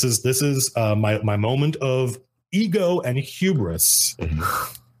honestly, this is my moment of ego and hubris.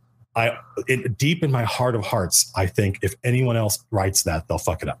 Deep in my heart of hearts, I think if anyone else writes that, they'll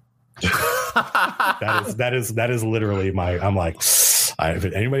fuck it up. that is literally I'm like, if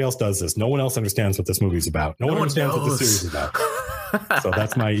anybody else does this, no one else understands what this movie's about. No one understands what this series is about. So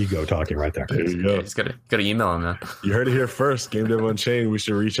that's my ego talking right there. There you go. Yeah, just gotta email him, man. You heard it here first. Game Dev Unchained. We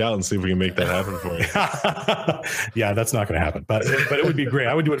should reach out and see if we can make that happen for you. Yeah, that's not going to happen, but it would be great.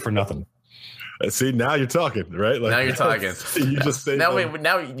 I would do it for nothing. See, now you're talking, right? Now you're talking. You just say now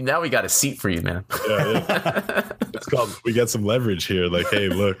we got a seat for you, man. Yeah. It's called. We got some leverage here. Like, hey,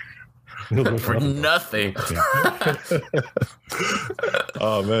 look. For nothing.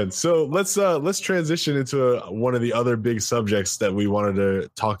 Oh man. So let's transition into one of the other big subjects that we wanted to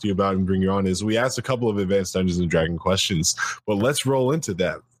talk to you about and bring you on. Is we asked a couple of Advanced Dungeons and Dragons questions, but let's roll into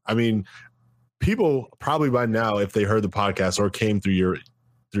that. I mean, people probably by now, if they heard the podcast or came through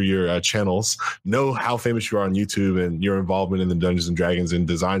your channels, know how famous you are on YouTube and your involvement in the Dungeons and Dragons and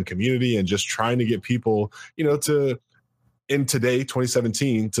design community, and just trying to get people, in today,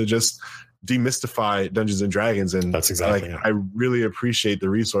 2017, to just demystify Dungeons and Dragons. And that's exactly I really appreciate the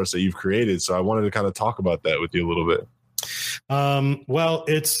resource that you've created. So I wanted to kind of talk about that with you a little bit. Well,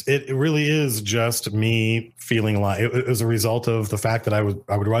 it really is just me feeling like it was a result of the fact that I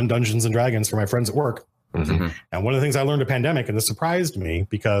would run Dungeons and Dragons for my friends at work. Mm-hmm. And one of the things I learned at Pandemic, and this surprised me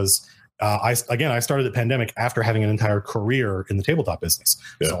because I started at Pandemic after having an entire career in the tabletop business.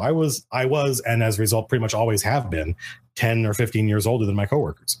 Yeah. So I was, and as a result, pretty much always have been 10 or 15 years older than my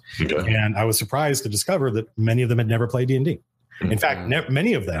coworkers. Okay. And I was surprised to discover that many of them had never played D&D. Mm-hmm. In fact,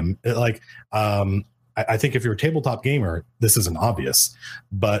 many of them, I think if you're a tabletop gamer, this isn't obvious,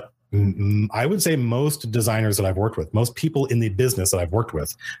 but I would say most designers that I've worked with, most people in the business that I've worked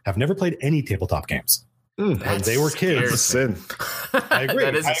with, have never played any tabletop games. When they were kids, I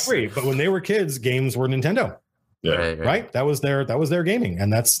agree. But when they were kids, games were Nintendo. Yeah. Right. That was their gaming.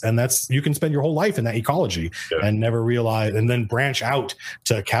 And that's you can spend your whole life in that ecology and never realize, and then branch out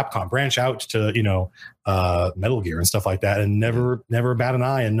to Capcom, branch out to, Metal Gear and stuff like that. And never bat an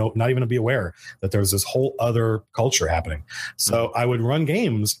eye and not even to be aware that there's this whole other culture happening. So I would run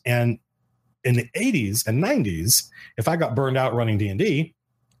games, and in the 80s and 90s, if I got burned out running D&D,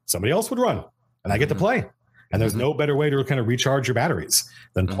 somebody else would run and I get to play. And there's no better way to kind of recharge your batteries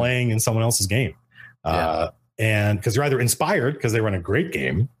than playing in someone else's game. And because you're either inspired because they run a great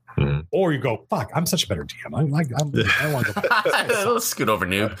game, or you go, fuck, I'm such a better DM. I want to go. Let's scoot over,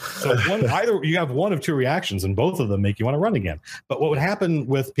 noob. So either you have one of two reactions, and both of them make you want to run again. But what would happen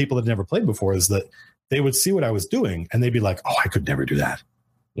with people that never played before is that they would see what I was doing and they'd be like, oh, I could never do that.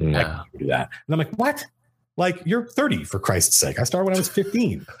 I could never do that. And I'm like, what? Like, you're 30, for Christ's sake. I started when I was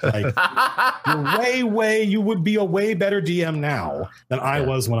 15. Like, you would be a way better DM now than I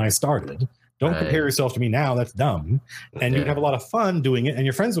was when I started. Don't compare yourself to me now. That's dumb. And you'd have a lot of fun doing it, and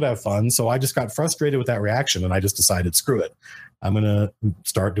your friends would have fun. So I just got frustrated with that reaction, and I just decided, screw it. I'm going to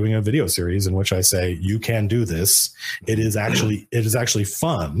start doing a video series in which I say, you can do this. It is actually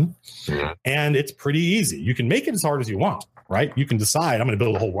fun, and it's pretty easy. You can make it as hard as you want. Right? You can decide, I'm going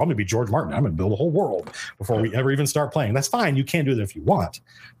to be George Martin. I'm going to build a whole world before we ever even start playing. That's fine. You can do that if you want,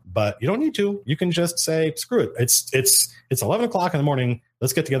 but you don't need to. You can just say, screw it. It's 11 o'clock in the morning.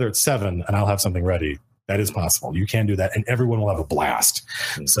 Let's get together at 7 and I'll have something ready. That is possible. You can do that, and everyone will have a blast.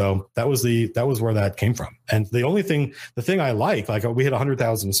 So that was where that came from. And the thing I like we had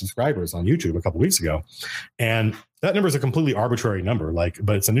 100,000 subscribers on YouTube a couple weeks ago, and that number is a completely arbitrary number,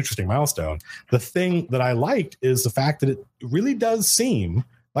 but it's an interesting milestone. The thing that I liked is the fact that it really does seem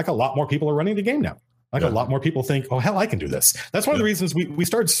like a lot more people are running the game now. A lot more people think, oh, hell, I can do this. That's one of the reasons we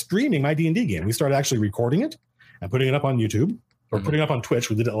started streaming my D&D game. We started actually recording it and putting it up on YouTube. Or putting it up on Twitch.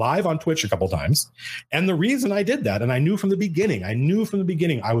 We did it live on Twitch a couple of times. And the reason I did that, and I knew from the beginning I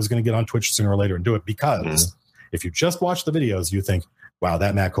was going to get on Twitch sooner or later and do it, because if you just watch the videos, you think, wow,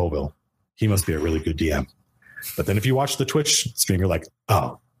 that Matt Colville, he must be a really good DM. But then if you watch the Twitch stream, you're like,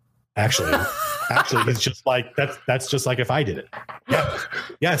 oh, actually, he's just like, that's just like if I did it. Yeah.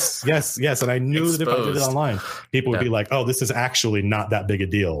 Yes. And I knew that if I did it online, people would be like, oh, this is actually not that big a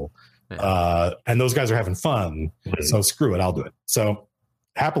deal. And those guys are having fun. So screw it, I'll do it. So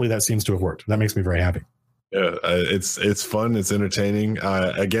happily, that seems to have worked. That makes me very happy. Yeah, it's fun. It's entertaining.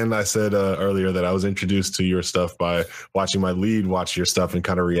 Again, I said earlier that I was introduced to your stuff by watching my lead watch your stuff and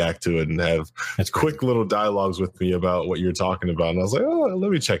kind of react to it and have quick little dialogues with me about what you're talking about. And I was like, oh,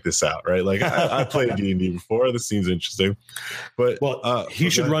 let me check this out. Right. Like I played D&D before. This seems interesting. But he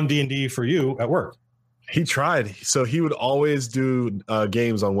should run D&D for you at work. He tried. So he would always do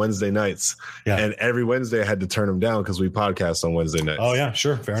games on Wednesday nights. Yeah. And every Wednesday I had to turn him down because we podcast on Wednesday nights. Oh, yeah,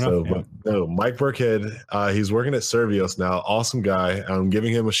 sure. Fair enough. But no, Mike Burkhead, he's working at Servios now. Awesome guy. I'm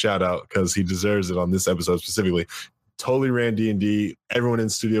giving him a shout out because he deserves it on this episode specifically. Totally ran D&D. Everyone in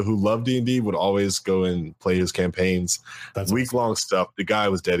studio who loved D&D would always go and play his campains. That's week-long stuff. The guy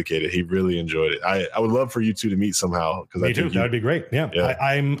was dedicated. He really enjoyed it. I would love for you two to meet somehow. Me too. That would be great. Yeah.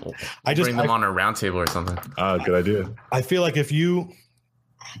 I just bring them on a round table or something. Good idea. I feel like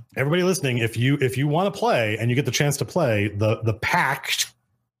everybody listening, if you want to play and you get the chance to play, the pact,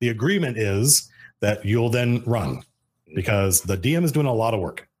 the agreement is that you'll then run because the DM is doing a lot of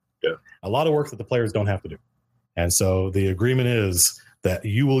work. Yeah. A lot of work that the players don't have to do. And so the agreement is that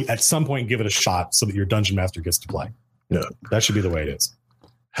you will at some point give it a shot so that your dungeon master gets to play. Yeah. That should be the way it is.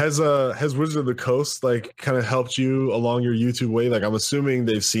 Has Wizards of the Coast like kind of helped you along your YouTube way? Like I'm assuming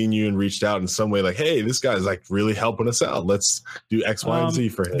they've seen you and reached out in some way like, hey, this guy's like really helping us out. Let's do X, Y, and Z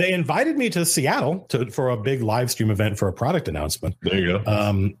for him. They invited me to Seattle for a big live stream event for a product announcement. There you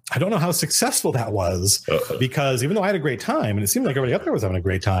go. I don't know how successful that was because even though I had a great time and it seemed like everybody up there was having a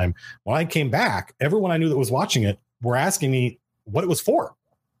great time, when I came back, everyone I knew that was watching it were asking me what it was for.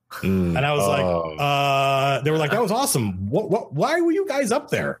 And I was like, they were like, that was awesome. Why were you guys up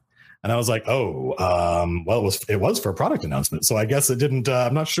there? And I was like, well, it was for a product announcement. So I guess it didn't,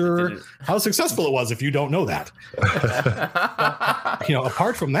 I'm not sure how successful it was if you don't know that. But,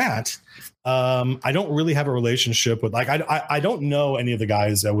 apart from that, I don't really have a relationship with I don't know any of the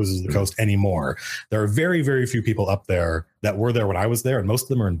guys at Wizards of the Coast anymore. There are very, very few people up there that were there when I was there. And most of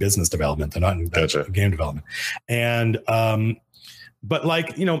them are in business development. They're not in game development. And, but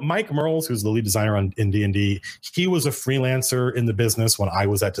Mike Merles, who's the lead designer in D&D, he was a freelancer in the business when I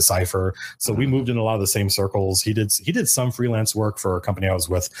was at Decipher. So we moved in a lot of the same circles. He did some freelance work for a company I was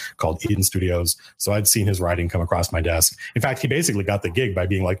with called Eden Studios. So I'd seen his writing come across my desk. In fact, he basically got the gig by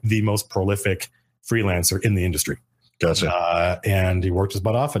being like the most prolific freelancer in the industry. Gotcha. And he worked his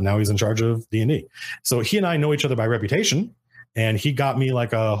butt off and now he's in charge of D&D. So he and I know each other by reputation. And he got me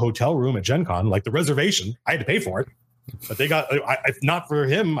like a hotel room at Gen Con, like the reservation. I had to pay for it. But they got, if not for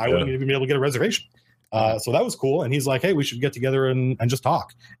him, I wouldn't even be able to get a reservation. So that was cool. And he's like, hey, we should get together and just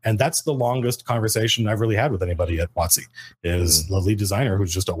talk. And that's the longest conversation I've really had with anybody at WotC is the lead designer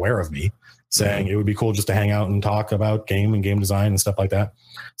who's just aware of me saying it would be cool just to hang out and talk about game and game design and stuff like that.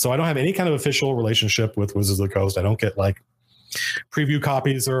 So I don't have any kind of official relationship with Wizards of the Coast. I don't get like preview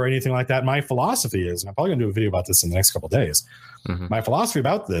copies or anything like that. My philosophy is, and I'm probably going to do a video about this in the next couple of days. My philosophy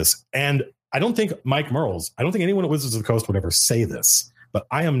about this, and I don't think Mike Merles, I don't think anyone at Wizards of the Coast would ever say this, but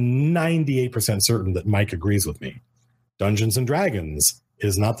I am 98% certain that Mike agrees with me. Dungeons and Dragons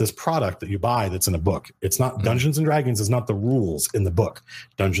is not this product that you buy that's in a book. It's not Dungeons and Dragons is not the rules in the book.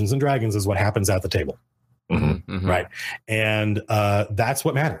 Dungeons and Dragons is what happens at the table. Right. And that's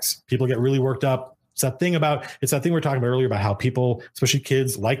what matters. People get really worked up. It's that thing we were talking about earlier about how people, especially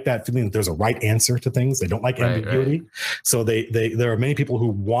kids, like that feeling that there's a right answer to things. They don't like ambiguity. Right. So there are many people who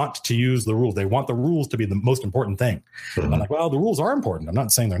want to use the rules. They want the rules to be the most important thing. I'm like, well, the rules are important. I'm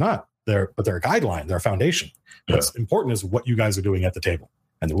not saying they're not. But they're a guideline. They're a foundation. What's important is what you guys are doing at the table,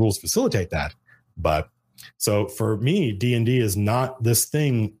 and the rules facilitate that. But so for me, D&D is not this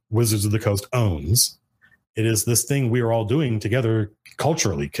thing Wizards of the Coast owns. It is this thing we are all doing together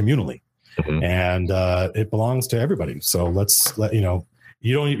culturally, communally. And it belongs to everybody. So let's let and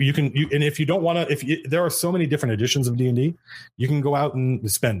if you don't want to, there are so many different editions of D&D, you can go out and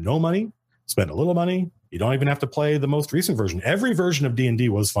spend no money, spend a little money. You don't even have to play the most recent version. Every version of D&D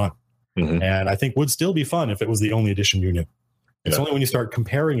was fun. And I think would still be fun if it was the only edition you knew. It's only when you start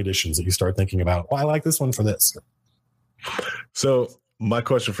comparing editions that you start thinking about, I like this one for this. So my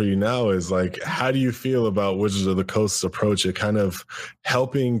question for you now is like, how do you feel about Wizards of the Coast's approach at kind of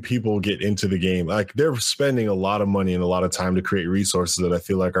helping people get into the game? Like they're spending a lot of money and a lot of time to create resources that I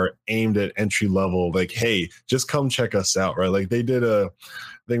feel like are aimed at entry level. Like, hey, just come check us out, right? Like they did I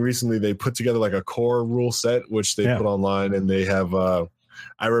think recently they put together like a core rule set, which they put online, and they have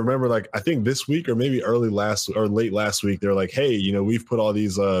I remember, like, I think this week or maybe late last week, they're like, hey, you know, we've put all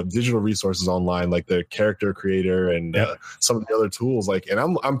these digital resources online, like the character creator and some of the other tools. Like, and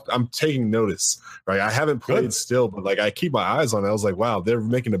I'm taking notice, right? I haven't played still, but like I keep my eyes on it. I was like, wow, they're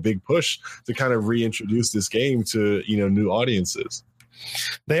making a big push to kind of reintroduce this game to, you know, new audiences.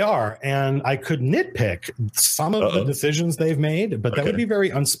 They are, and I could nitpick some of the decisions they've made, but that would be very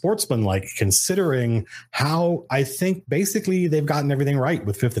unsportsmanlike considering how I think basically they've gotten everything right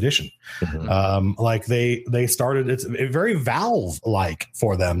with 5th edition. Like they started, it's very Valve-like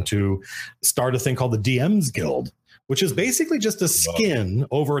for them to start a thing called the DM's Guild, which is basically just a skin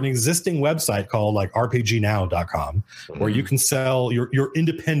over an existing website called like rpgnow.com, where you can sell your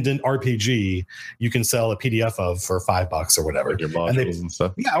independent RPG. You can sell a PDF of for $5 or whatever. Like your modules and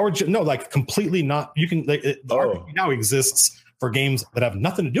stuff. Yeah, or no, like completely not. You can RPG Now exists for games that have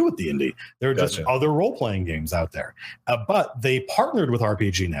nothing to do with D&D. There are just other role-playing games out there. But they partnered with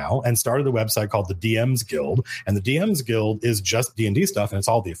RPG Now and started a website called the DM's Guild. And the DM's Guild is just D&D stuff, and it's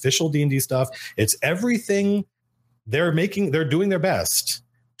all the official D&D stuff. It's everything. They're doing their best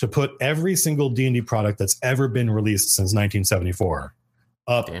to put every single D&D product that's ever been released since 1974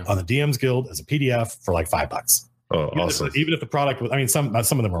 up on the DM's Guild as a PDF for like $5. Oh, awesome. Even if the product was, I mean, some of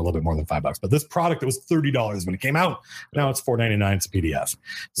them are a little bit more than $5, but this product, it was $30 when it came out. Now it's $4.99. It's a PDF.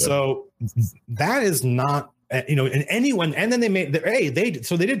 So that is not, you know, and anyone, and then they made, they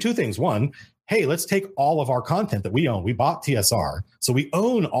did two things. One, hey, let's take all of our content that we own. We bought TSR. So we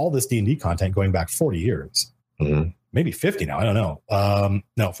own all this D&D content going back 40 years. Maybe 50 now. I don't know.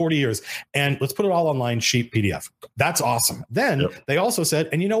 No, 40 years. And let's put it all online, cheap PDF. That's awesome. Then they also said,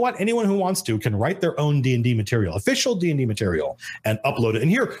 and you know what? Anyone who wants to can write their own D&D material, official D&D material, and upload it.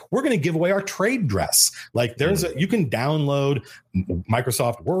 And here, we're going to give away our trade dress. Like you can download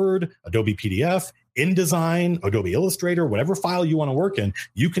Microsoft Word, Adobe PDF, InDesign, Adobe Illustrator, whatever file you want to work in.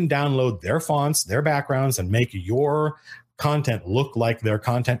 You can download their fonts, their backgrounds, and make your content look like their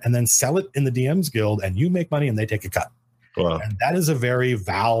content and then sell it in the DM's Guild, and you make money and they take a cut. Wow. And that is a very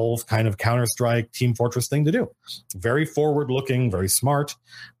Valve kind of Counter-Strike Team Fortress thing to do. Very forward looking, very smart.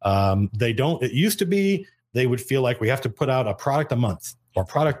 It used to be they would feel like we have to put out a product a month or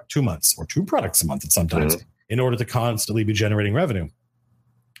product 2 months or 2 products a month sometimes in order to constantly be generating revenue.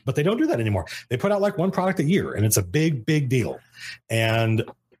 But they don't do that anymore. They put out like 1 product a year, and it's a big, big deal.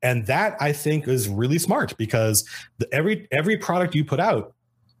 And that, I think, is really smart because every product you put out,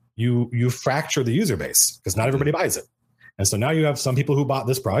 you fracture the user base because not everybody buys it. And so now you have some people who bought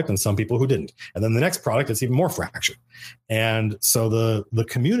this product and some people who didn't. And then the next product is even more fractured. And so the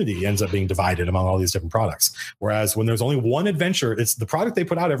community ends up being divided among all these different products. Whereas when there's only one adventure, it's the product they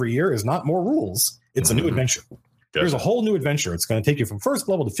put out every year is not more rules. It's a new adventure. There's a whole new adventure. It's going to take you from 1st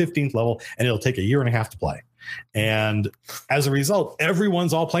level to 15th level, and it'll take a year and a half to play. And as a result,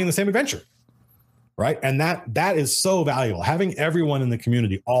 everyone's all playing the same adventure, right? And that is so valuable. Having everyone in the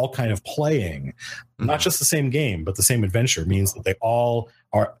community all kind of playing, not just the same game, but the same adventure means that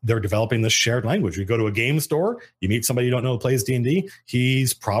they're developing this shared language. You go to a game store, you meet somebody you don't know who plays D&D.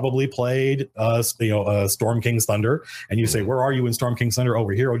 He's probably played Storm King's Thunder, and you say, where are you in Storm King's Thunder?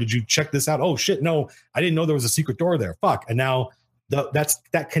 Over here. Oh, did you check this out? Oh shit, no, I didn't know there was a secret door there. Fuck. And now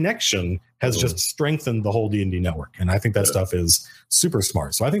that connection has just strengthened the whole D&D network, and I think that stuff is super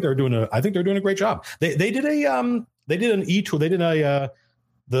smart. So I think they're doing a great job. They did an e-tool. They did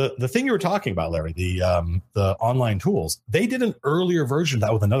the thing you were talking about, Larry, the online tools. They did an earlier version of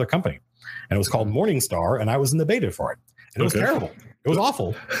that with another company, and it was called Morningstar, and I was in the beta for it, and it was terrible. It was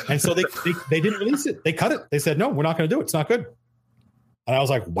awful, and so they didn't release it. They cut it. They said, no, we're not going to do it. It's not good. And I was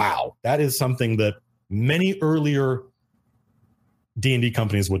like, wow, that is something that many earlier D&D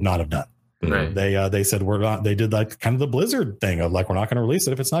companies would not have done. Right. They said we're not. They did like kind of the Blizzard thing of like, we're not going to release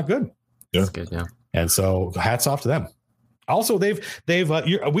it if it's not good. Yeah, that's good. Yeah. And so hats off to them. Also, I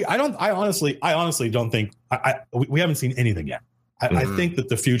honestly don't think we haven't seen anything yet. I think that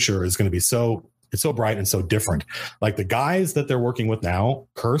the future is going to be it's so bright and so different. Like the guys that they're working with now,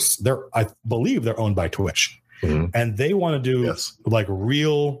 Curse, I believe they're owned by Twitch, and they want to do like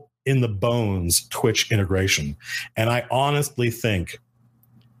real in the bones Twitch integration. And I honestly think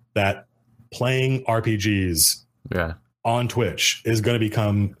that playing RPGs on Twitch is going to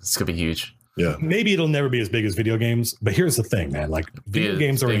become, it's going to be huge. Yeah. Maybe it'll never be as big as video games, but here's the thing, man. Like video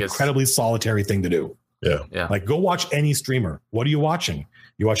games are an incredibly solitary thing to do. Yeah. Like go watch any streamer. What are you watching?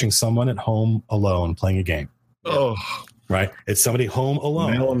 You're watching someone at home alone playing a game. Oh, right? It's somebody home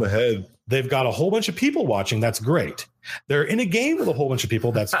alone. Nail on the head. They've got a whole bunch of people watching. That's great. They're in a game with a whole bunch of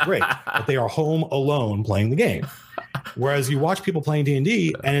people. That's great. But they are home alone playing the game. Whereas you watch people playing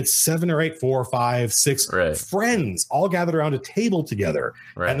D&D and it's 7 or 8, 4 or 5, 6 friends all gathered around a table together,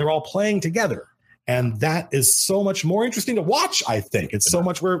 and they're all playing together. And that is so much more interesting to watch. I think it's so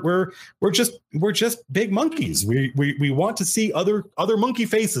much. We're just big monkeys. We want to see other monkey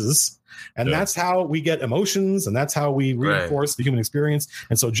faces, and that's how we get emotions, and that's how we reinforce the human experience.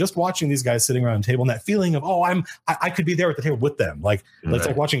 And so, just watching these guys sitting around a table and that feeling of I could be there at the table with them, like it's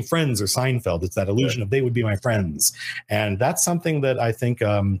like watching Friends or Seinfeld. It's that illusion of they would be my friends, and that's something that I think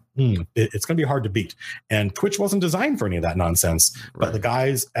it's going to be hard to beat. And Twitch wasn't designed for any of that nonsense, but the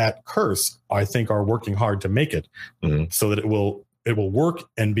guys at Curse, I think, are working hard to make it so that it will work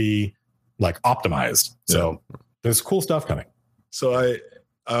and be like optimized. So there's cool stuff coming. So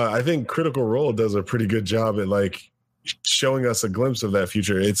I think Critical Role does a pretty good job at like showing us a glimpse of that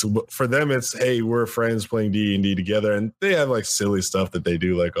future. It's for them, it's, hey, we're friends playing D&D together, and they have like silly stuff that they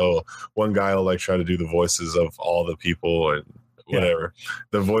do, like, oh, one guy will like try to do the voices of all the people and whatever.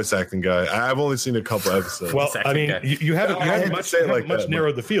 The voice acting guy, I've only seen a couple episodes. Well, I mean, you haven't much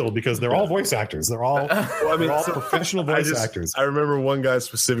narrowed the field, because they're all voice actors. They're all professional voice actors. I remember one guy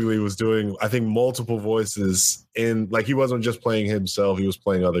specifically was doing, I think, multiple voices in, like, he wasn't just playing himself, he was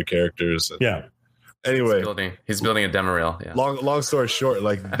playing other characters. Anyway, he's building a demo reel. Yeah. Long story short,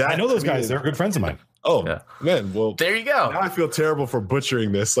 like that. I know those guys. They're good friends of mine. Oh man, well, there you go. Now I feel terrible for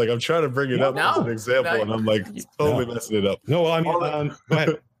butchering this. Like, I'm trying to bring it up as an example, and I'm like totally messing it up. No, well, I mean,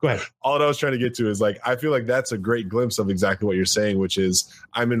 go ahead. All that I was trying to get to is, like, I feel like that's a great glimpse of exactly what you're saying, which is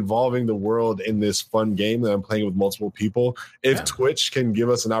I'm involving the world in this fun game that I'm playing with multiple people. If Twitch can give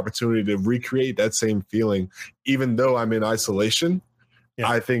us an opportunity to recreate that same feeling, even though I'm in isolation,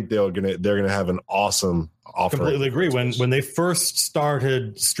 I think they're gonna have an awesome offer. Completely agree. When they first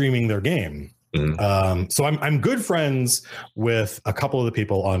started streaming their game, so I'm good friends with a couple of the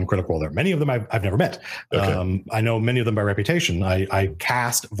people on Critical Role there. Many of them I've never met. I know many of them by reputation. I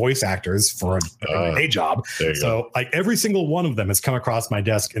cast voice actors for a day job. So like every single one of them has come across my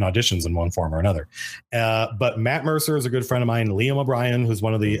desk in auditions in one form or another. But Matt Mercer is a good friend of mine. Liam O'Brien, who's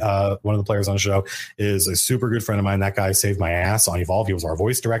one of the players on the show, is a super good friend of mine. That guy saved my ass on Evolve. He was our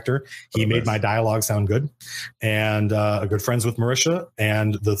voice director. He made my dialogue sound good. And good friends with Marisha,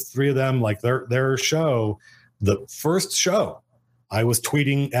 and the three of them, like their show, the first show, I was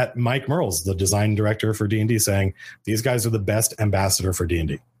tweeting at Mike Merles, the design director for D&D, saying these guys are the best ambassador for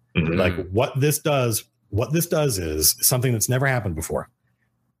D&D. Like what this does is something that's never happened before.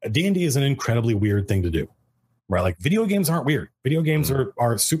 D&D is an incredibly weird thing to do, right? Like video games aren't weird. Video games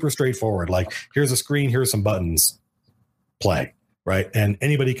are super straightforward. Like, here's a screen, here's some buttons, play. Right. And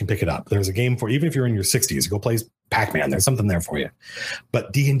anybody can pick it up. There's a game for, even if you're in your 60s, go play Pac-Man. There's something there for you.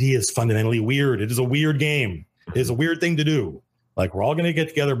 But D&D is fundamentally weird. It is a weird game. It is a weird thing to do. Like, we're all going to get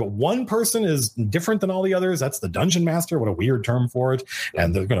together, but one person is different than all the others. That's the dungeon master. What a weird term for it.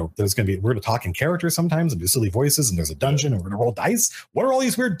 And we're going to talk in characters sometimes and do silly voices. And there's a dungeon, and we're going to roll dice. What are all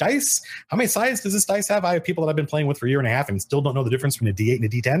these weird dice? How many sides does this dice have? I have people that I've been playing with for a year and a half and still don't know the difference between a D8 and a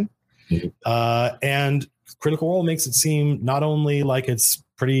D10. And Critical Role makes it seem not only like it's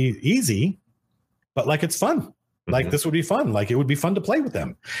pretty easy, but like it's fun. Like, this would be fun. Like, it would be fun to play with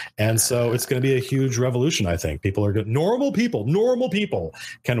them. And so it's going to be a huge revolution. I think people are good. Normal people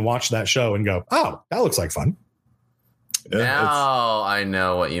can watch that show and go, oh, that looks like fun. Now I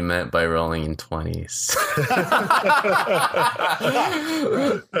know what you meant by rolling in 20s.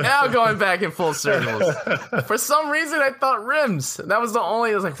 Now going back in full circles. For some reason, I thought rims. That was the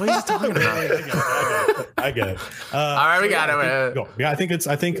only. I was like, what are you talking about? I get it. All right, we got it. Yeah, I think that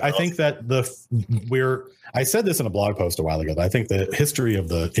I said this in a blog post a while ago. I think the history of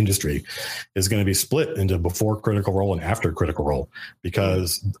the industry is going to be split into before Critical Role and after Critical Role,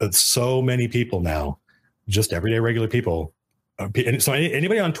 because so many people now, just everyday regular people. And so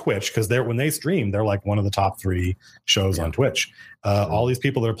anybody on Twitch, because when they stream, they're like one of the top 3 shows on Twitch. All these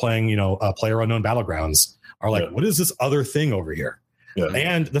people that are playing, PlayerUnknown Battlegrounds are like, what is this other thing over here? Yeah.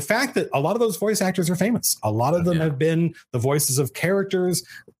 And the fact that a lot of those voice actors are famous, a lot of them have been the voices of characters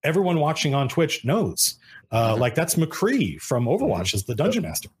everyone watching on Twitch knows. Like, that's McCree from Overwatch is the dungeon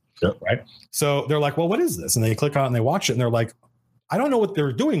master, right? So they're like, well, what is this? And they click on it and they watch it and they're like, I don't know what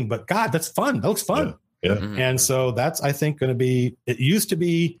they're doing, but God, that's fun. That looks fun. Yeah. And so that's, I think, going to be, it used to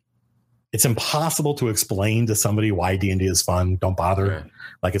be, it's impossible to explain to somebody why D&D is fun. Don't bother. Right.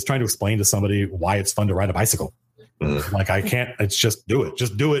 Like, it's trying to explain to somebody why it's fun to ride a bicycle. Like, I can't, it's just do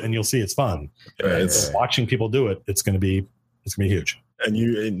it and you'll see it's fun. Right. So watching people do it, it's going to be huge. And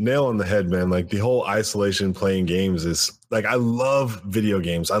you nail on the head, man. Like the whole isolation playing games is like, I love video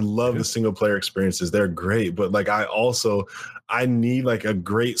games. I love the single player experiences. They're great. But like, I need like a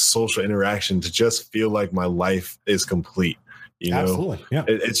great social interaction to just feel like my life is complete. You know, absolutely. Yeah.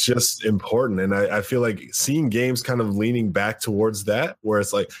 It's just important. And I feel like seeing games kind of leaning back towards that, where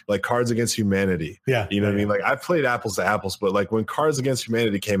it's like Cards Against Humanity. Yeah. You know what I mean? Like I played apples to apples, but like when Cards Against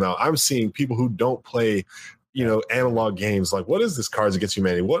Humanity came out, I'm seeing people who don't play, you know, analog games. Like, what is this Cards Against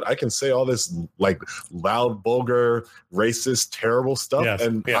Humanity? What I can say all this like loud, vulgar, racist, terrible stuff. Yes.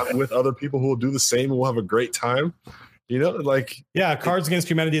 And I'm with other people who will do the same and we'll have a great time. You know, like, yeah, Cards Against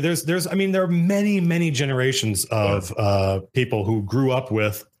Humanity. I mean, there are many generations of people who grew up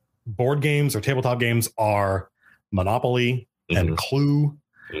with board games or tabletop games are Monopoly and Clue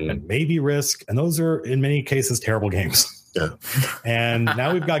and maybe Risk. And those are in many cases terrible games. Yeah. And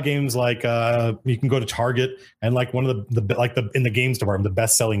now we've got games like you can go to Target and like one of the in the games department, the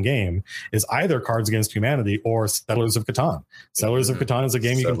best selling game is either Cards Against Humanity or Settlers of Catan. Settlers of Catan is a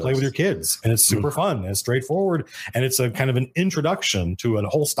game you can play with your kids, and it's super fun and it's straightforward, and it's a kind of an introduction to a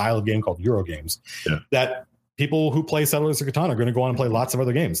whole style of game called Euro games that people who play Settlers of Catan are going to go on and play lots of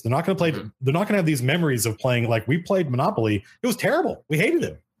other games. They're not going to play. They're not going to have these memories of playing. Like we played Monopoly, it was terrible. We hated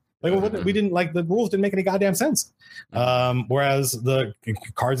it. Like we didn't like the rules, didn't make any goddamn sense. Whereas the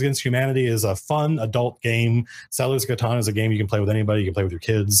Cards Against Humanity is a fun adult game. Settlers of Catan is a game you can play with anybody. You can play with your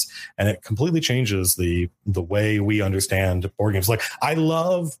kids, and it completely changes the way we understand board games. Like I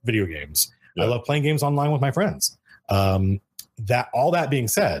love video games. I love playing games online with my friends. That being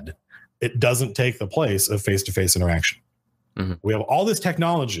said, it doesn't take the place of face-to-face interaction. We have all this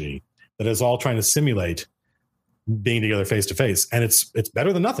technology that is all trying to simulate being together face to face, and it's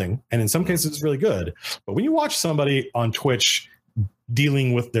better than nothing, and in some cases it's really good. But when you watch somebody on Twitch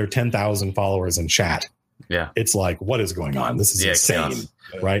dealing with their 10,000 followers in chat, it's like, what is going on? This is insane,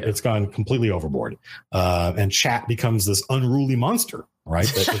 right? It's gone completely overboard, and chat becomes this unruly monster, right?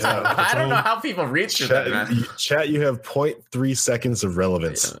 I don't know how people reach that, man. Chat, you have 0.3 seconds of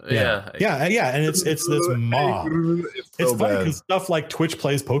relevance. And it's this mob. It's funny because stuff like Twitch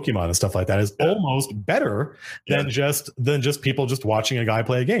Plays Pokemon and stuff like that is almost better than just people just watching a guy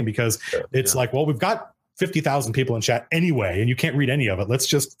play a game, because it's like, well, we've got 50,000 people in chat anyway, and you can't read any of it. Let's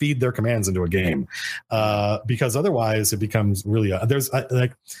just feed their commands into a game, because otherwise it becomes really I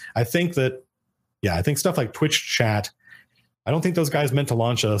think stuff like Twitch chat. I don't think those guys meant to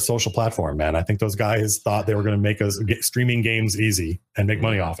launch a social platform, man. I think those guys thought they were going to make us streaming games easy and make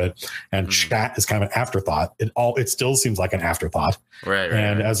money off it. And chat is kind of an afterthought. It still seems like an afterthought. Right.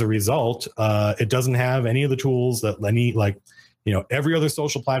 As a result, it doesn't have any of the tools that every other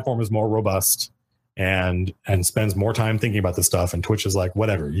social platform is more robust and spends more time thinking about this stuff. And Twitch is like,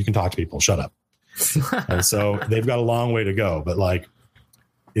 whatever, you can talk to people, shut up. And so they've got a long way to go. But like,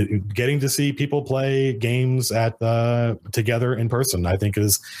 getting to see people play games together in person, I think,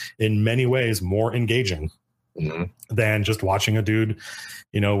 is in many ways more engaging than just watching a dude,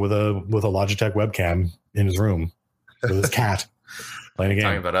 with a Logitech webcam in his room with his cat playing a game.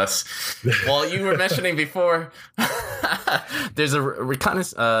 Talking about us. Well, you were mentioning before, there's a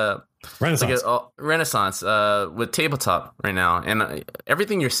renaissance with tabletop right now, and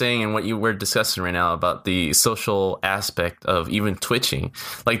everything you're saying and what you were discussing right now about the social aspect of even twitching,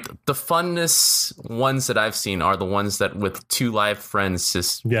 like the funnest ones that I've seen are the ones that with two live friends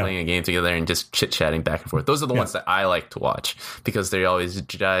just playing a game together and just chit-chatting back and forth. Those are the ones that I like to watch, because they always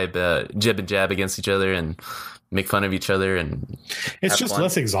jib and jab against each other and make fun of each other, and it's just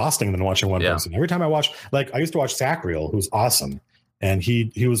less exhausting than watching one person. Every time I watch, I used to watch Sacriel, who's awesome. And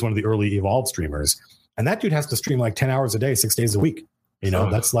he was one of the early Evolved streamers, and that dude has to stream like 10 hours a day, 6 days a week.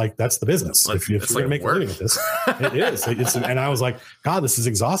 That's the business. If you're going to make a living at this, it is. And I was like, God, this is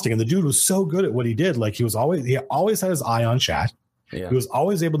exhausting. And the dude was so good at what he did. Like he always had his eye on chat. Yeah. He was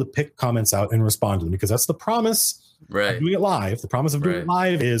always able to pick comments out and respond to them, because that's the promise of doing it live. The promise of doing it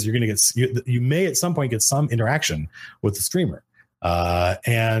live is you're going to get, you may at some point get some interaction with the streamer. But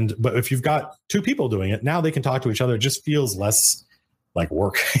if you've got two people doing it, now they can talk to each other. It just feels less like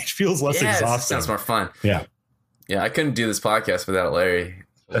work. It feels less exhausting. It sounds more fun. Yeah. I couldn't do this podcast without Larry.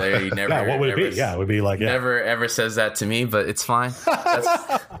 Larry never. What would it be? It would be like never ever says that to me, but it's fine.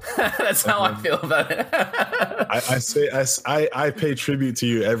 That's how I feel about it. I pay tribute to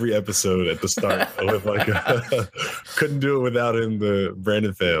you every episode at the start with couldn't do it without him, the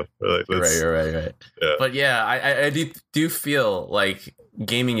Brandon fam. Right. Yeah. But I do feel like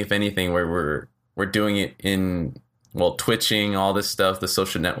gaming, if anything, where we're doing it in. Well, twitching, all this stuff, the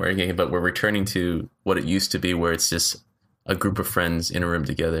social networking, but we're returning to what it used to be, where it's just a group of friends in a room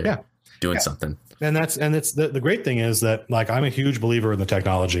together doing something And it's the great thing is that, like, I'm a huge believer in the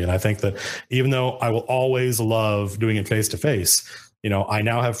technology. And I think that even though I will always love doing it face to face, I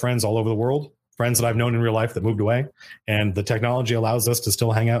now have friends all over the world, friends that I've known in real life that moved away. And the technology allows us to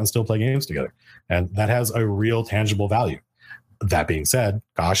still hang out and still play games together. And that has a real tangible value. That being said,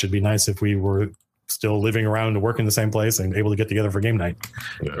 gosh, it'd be nice if we were still living around and working in the same place and able to get together for game night.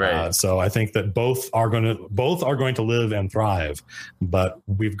 Right. So I think that both are going to live and thrive, but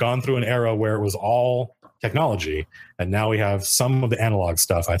we've gone through an era where it was all technology, and now we have some of the analog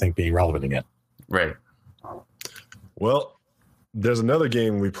stuff, I think, being relevant again. Right. Well, there's another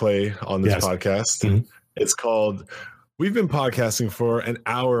game we play on this podcast. Mm-hmm. It's called We've been podcasting for an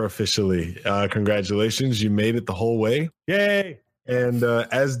hour officially. Congratulations. You made it the whole way. Yay. And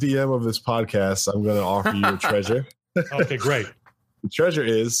as DM of this podcast, I'm going to offer you a treasure. Okay, great. The treasure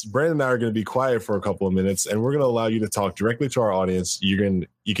is Brandon and I are going to be quiet for a couple of minutes, and we're going to allow you to talk directly to our audience. You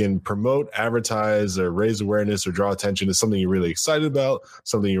can promote, advertise, or raise awareness or draw attention to something you're really excited about,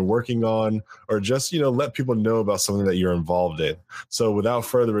 something you're working on, or just, let people know about something that you're involved in. So without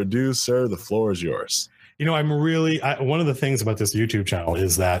further ado, sir, the floor is yours. One of the things about this YouTube channel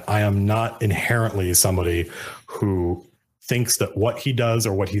is that I am not inherently somebody who thinks that what he does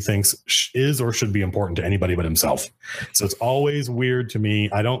or what he thinks is or should be important to anybody but himself. So it's always weird to me.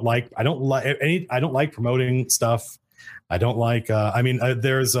 I don't like promoting stuff. I don't like,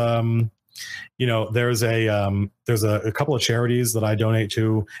 there's a couple of charities that I donate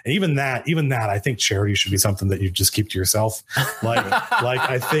to. And even that, I think charity should be something that you just keep to yourself.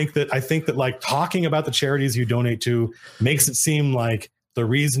 I think that like talking about the charities you donate to makes it seem like the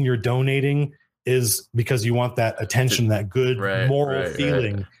reason you're donating is because you want that attention, that good moral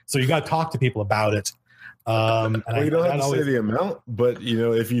feeling. Right. So you got to talk to people about it. And you don't have to say the amount, but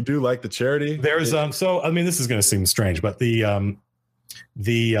if you do like the charity, there's this is going to seem strange, but there's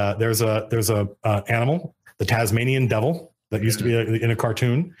a animal, the Tasmanian devil, that used to be in a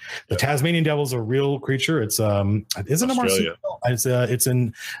cartoon. The Tasmanian devil is a real creature. It's isn't a marsupial. It's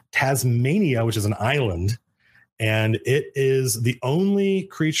in Tasmania, which is an island, and it is the only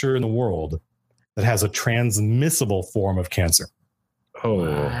creature in the world that has a transmissible form of cancer.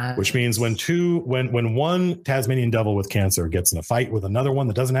 Which means when one Tasmanian devil with cancer gets in a fight with another one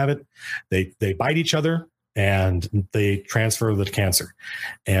that doesn't have it, they bite each other and they transfer the cancer.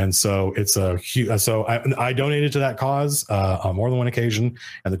 And so it's a huge, so I donated to that cause on more than one occasion.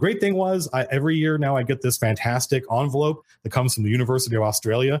 And the great thing was every year now I get this fantastic envelope that comes from the University of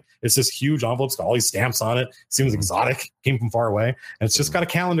Australia. It's this huge envelope. It's got all these stamps on it. Seems exotic, came from far away. And it's just got a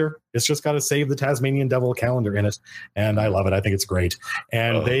calendar. It's just got to Save the Tasmanian Devil calendar in it. And I love it. I think it's great.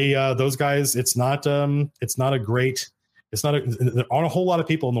 And those guys, there aren't a whole lot of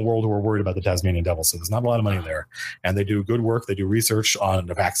people in the world who are worried about the Tasmanian devil. So there's not a lot of money there. And they do good work. They do research on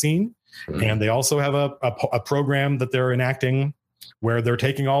the vaccine. Mm-hmm. And they also have a program that they're enacting where they're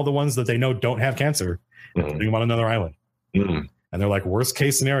taking all the ones that they know don't have cancer and putting them on another island. Mm-hmm. And they're like, worst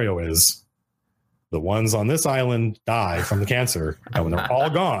case scenario is the ones on this island die from the cancer. And when they're all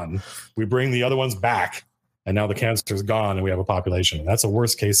gone, we bring the other ones back. And now the cancer is gone and we have a population. That's a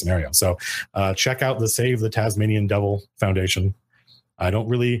worst case scenario. So check out the Save the Tasmanian Devil Foundation.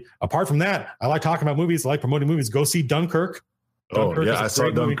 Apart from that, I like talking about movies. I like promoting movies. Go see Dunkirk. I saw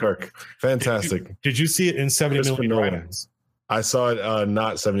Dunkirk. Fantastic. Did you see it in 70 millimeter IMAX? I saw it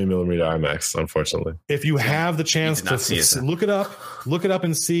not 70 millimeter IMAX, unfortunately. If you have the chance to look it up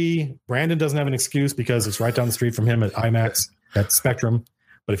and see. Brandon doesn't have an excuse because it's right down the street from him at IMAX at Spectrum.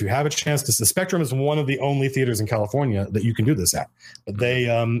 But if you have a chance to, Spectrum is one of the only theaters in California that you can do this at. But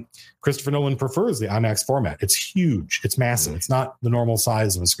Christopher Nolan prefers the IMAX format. It's huge. It's massive. It's not the normal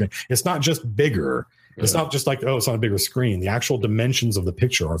size of a screen. It's not just bigger. It's not just like, it's on a bigger screen. The actual dimensions of the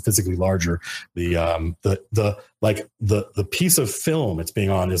picture are physically larger. The piece of film it's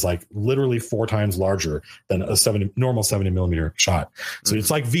being on is like literally 4 times larger than a normal 70 millimeter shot. So it's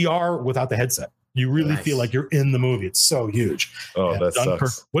like VR without the headset. You really feel like you're in the movie. It's so huge. Oh, that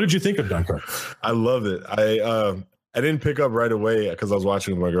sucks. What did you think of Dunkirk? I love it. I didn't pick up right away because I was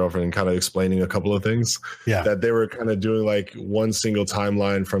watching with my girlfriend and kind of explaining a couple of things. Yeah. That they were kind of doing like one single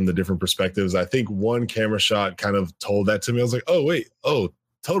timeline from the different perspectives. I think one camera shot kind of told that to me. I was like, oh, wait. Oh,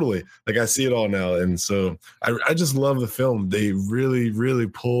 totally. Like I see it all now. And so I just love the film. They really, really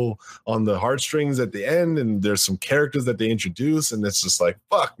pull on the heartstrings at the end. And there's some characters that they introduce. And it's just like,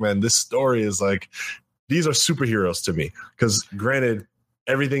 fuck, man, this story is like, these are superheroes to me. Because granted,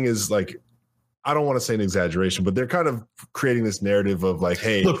 everything is like, I don't want to say an exaggeration, but they're kind of creating this narrative of like,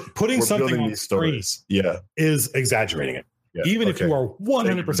 hey, look, putting something on these stories is exaggerating it. Yeah. Even if you are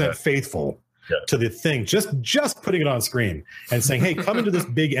 100% faithful to the thing, just putting it on screen and saying, hey, come into this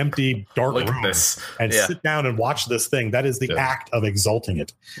big, empty, dark room and sit down and watch this thing. That is the act of exalting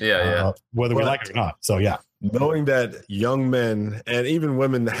it. Whether we like it or not. So, yeah. Knowing that young men and even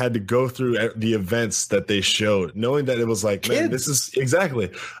women had to go through the events that they showed, knowing that it was like, man, this is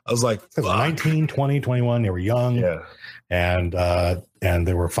exactly. I was like, 19, 20, 21. They were young. Yeah. And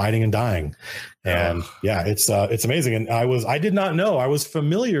they were fighting and dying. And it's amazing. And I did not know. I was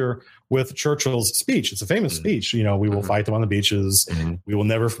familiar with Churchill's speech. It's a famous speech. You know, we will fight them on the beaches. We will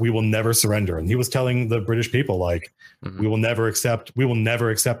never surrender. And he was telling the British people, like, we will never accept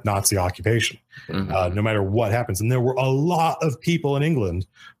Nazi occupation, no matter what happens. And there were a lot of people in England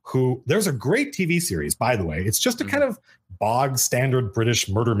who, there's a great TV series, by the way. It's just a kind of bog standard British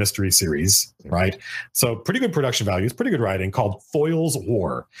murder mystery series, right? So pretty good production values, pretty good writing, called Foyle's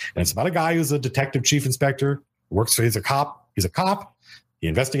War. And it's about a guy who's a detective chief inspector, he's a cop. He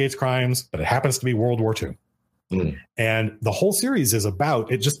investigates crimes, but it happens to be World War II. And the whole series is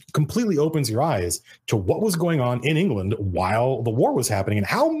about, it just completely opens your eyes to what was going on in England while the war was happening, and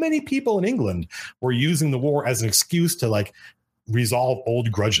how many people in England were using the war as an excuse to, like, resolve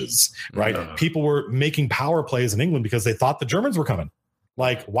old grudges, right? People were making power plays in England because they thought the Germans were coming.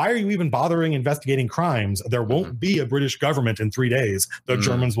 Like, why are you even bothering investigating crimes? There won't be a British government in 3 days. The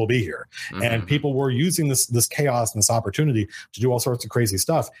Germans will be here. And people were using this chaos and this opportunity to do all sorts of crazy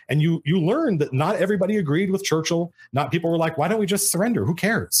stuff. And you learned that not everybody agreed with Churchill. Not people were like, why don't we just surrender? Who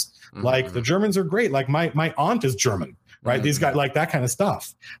cares? Like, the Germans are great. Like, my aunt is German. Right. These guys, like, that kind of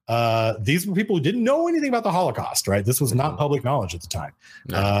stuff. These were people who didn't know anything about the Holocaust. Right. This was not public knowledge at the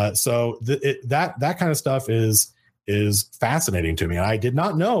time. So that kind of stuff is fascinating to me. And I did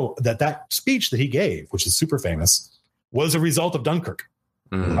not know that speech that he gave, which is super famous, was a result of Dunkirk.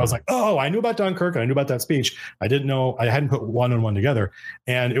 I was like, oh, I knew about Dunkirk and I knew about that speech. I didn't know, I hadn't put one and one together.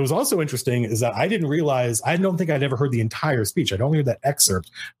 And it was also interesting is that I didn't realize, I don't think I'd ever heard the entire speech. I'd only heard that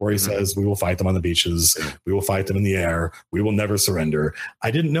excerpt where he says, we will fight them on the beaches. We will fight them in the air. We will never surrender.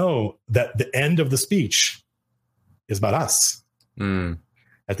 I didn't know that the end of the speech is about us.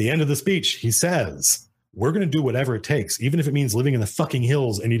 At the end of the speech, he says, we're going to do whatever it takes, even if it means living in the fucking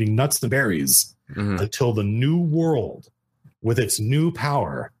hills and eating nuts and berries until the new world with its new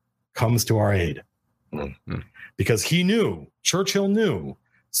power comes to our aid. Because Churchill knew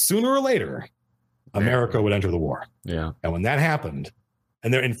sooner or later, America would enter the war. And when that happened,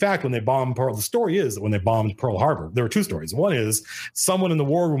 and in fact, when they bombed the story is that when they bombed Pearl Harbor, there were two stories. One is someone in the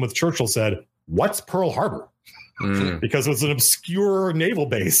war room with Churchill said, what's Pearl Harbor? Because it was an obscure naval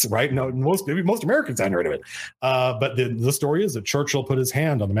base, right? No, most Americans hadn't heard of it. But the story is that Churchill put his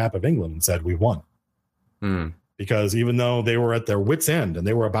hand on the map of England and said, we won. Because even though they were at their wits' end and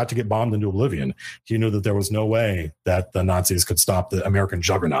they were about to get bombed into oblivion, he knew that there was no way that the Nazis could stop the American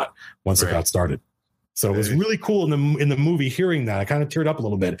juggernaut once it got started. So it was really cool in the movie hearing that. I kind of teared up a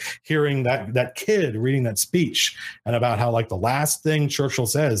little bit hearing that kid reading that speech and about how, like, the last thing Churchill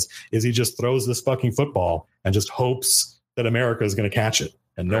says is he just throws this fucking football and just hopes that America is going to catch it.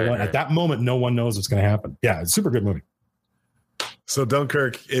 And no one at that moment, no one knows what's going to happen. Yeah, it's a super good movie. So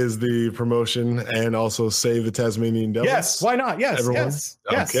Dunkirk is the promotion, and also Save the Tasmanian Devils. Yes, why not? Yes, everyone. Yes.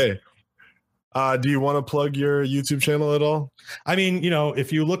 Okay. Do you want to plug your YouTube channel at all? I mean,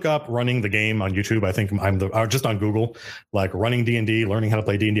 if you look up Running the Game on YouTube, I think I'm just on Google, like Running D&D, learning how to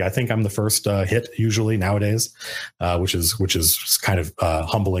play D&D. I think I'm the first hit usually nowadays, which is kind of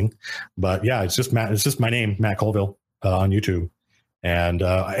humbling. But yeah, it's just my name, Matt Colville, on YouTube. And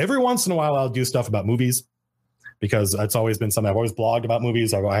every once in a while, I'll do stuff about movies, because it's always been something I've always blogged about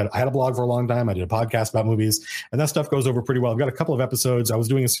movies. I had a blog for a long time. I did a podcast about movies, and that stuff goes over pretty well. I've got a couple of episodes. I was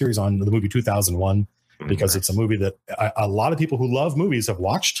doing a series on the movie 2001 because it's a movie that a lot of people who love movies have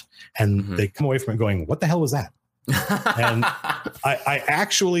watched, and they come away from it going, what the hell was that? And I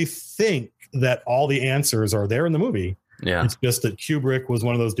actually think that all the answers are there in the movie. Yeah. It's just that Kubrick was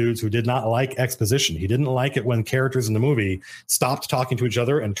one of those dudes who did not like exposition. He didn't like it when characters in the movie stopped talking to each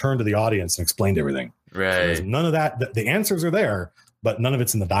other and turned to the audience and explained everything. Right. So none of that. The answers are there, but none of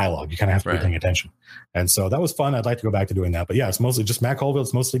it's in the dialogue. You kind of have to be paying attention. And so that was fun. I'd like to go back to doing that. But yeah, it's mostly just Matt Colville.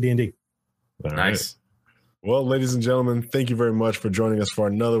 It's mostly D&D. Nice. Right. Well, ladies and gentlemen, thank you very much for joining us for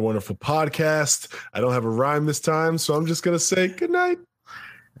another wonderful podcast. I don't have a rhyme this time, so I'm just going to say good night.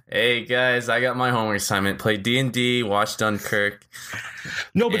 Hey guys, I got my homework assignment. Play D&D, watch Dunkirk.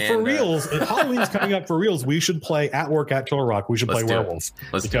 No, but for reals, Halloween's coming up. For reals, we should play at work at Killer Rock. We should play Werewolf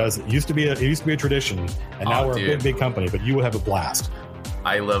because it used to be a tradition, and now we're a big company. But you would have a blast.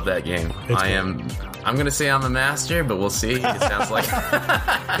 I love that game. I'm gonna say I'm a master, but we'll see. It sounds like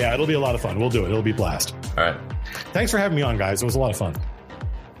yeah, it'll be a lot of fun. We'll do it. It'll be a blast. All right. Thanks for having me on, guys. It was a lot of fun.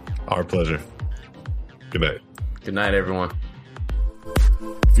 Our pleasure. Good night. Good night, everyone.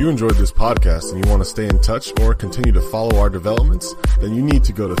 If you enjoyed this podcast and you want to stay in touch or continue to follow our developments, then you need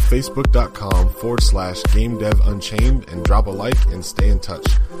to go to facebook.com/GameDevUnchained and drop a like and stay in touch.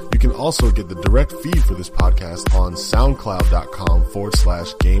 You can also get the direct feed for this podcast on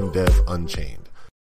soundcloud.com/GameDevUnchained.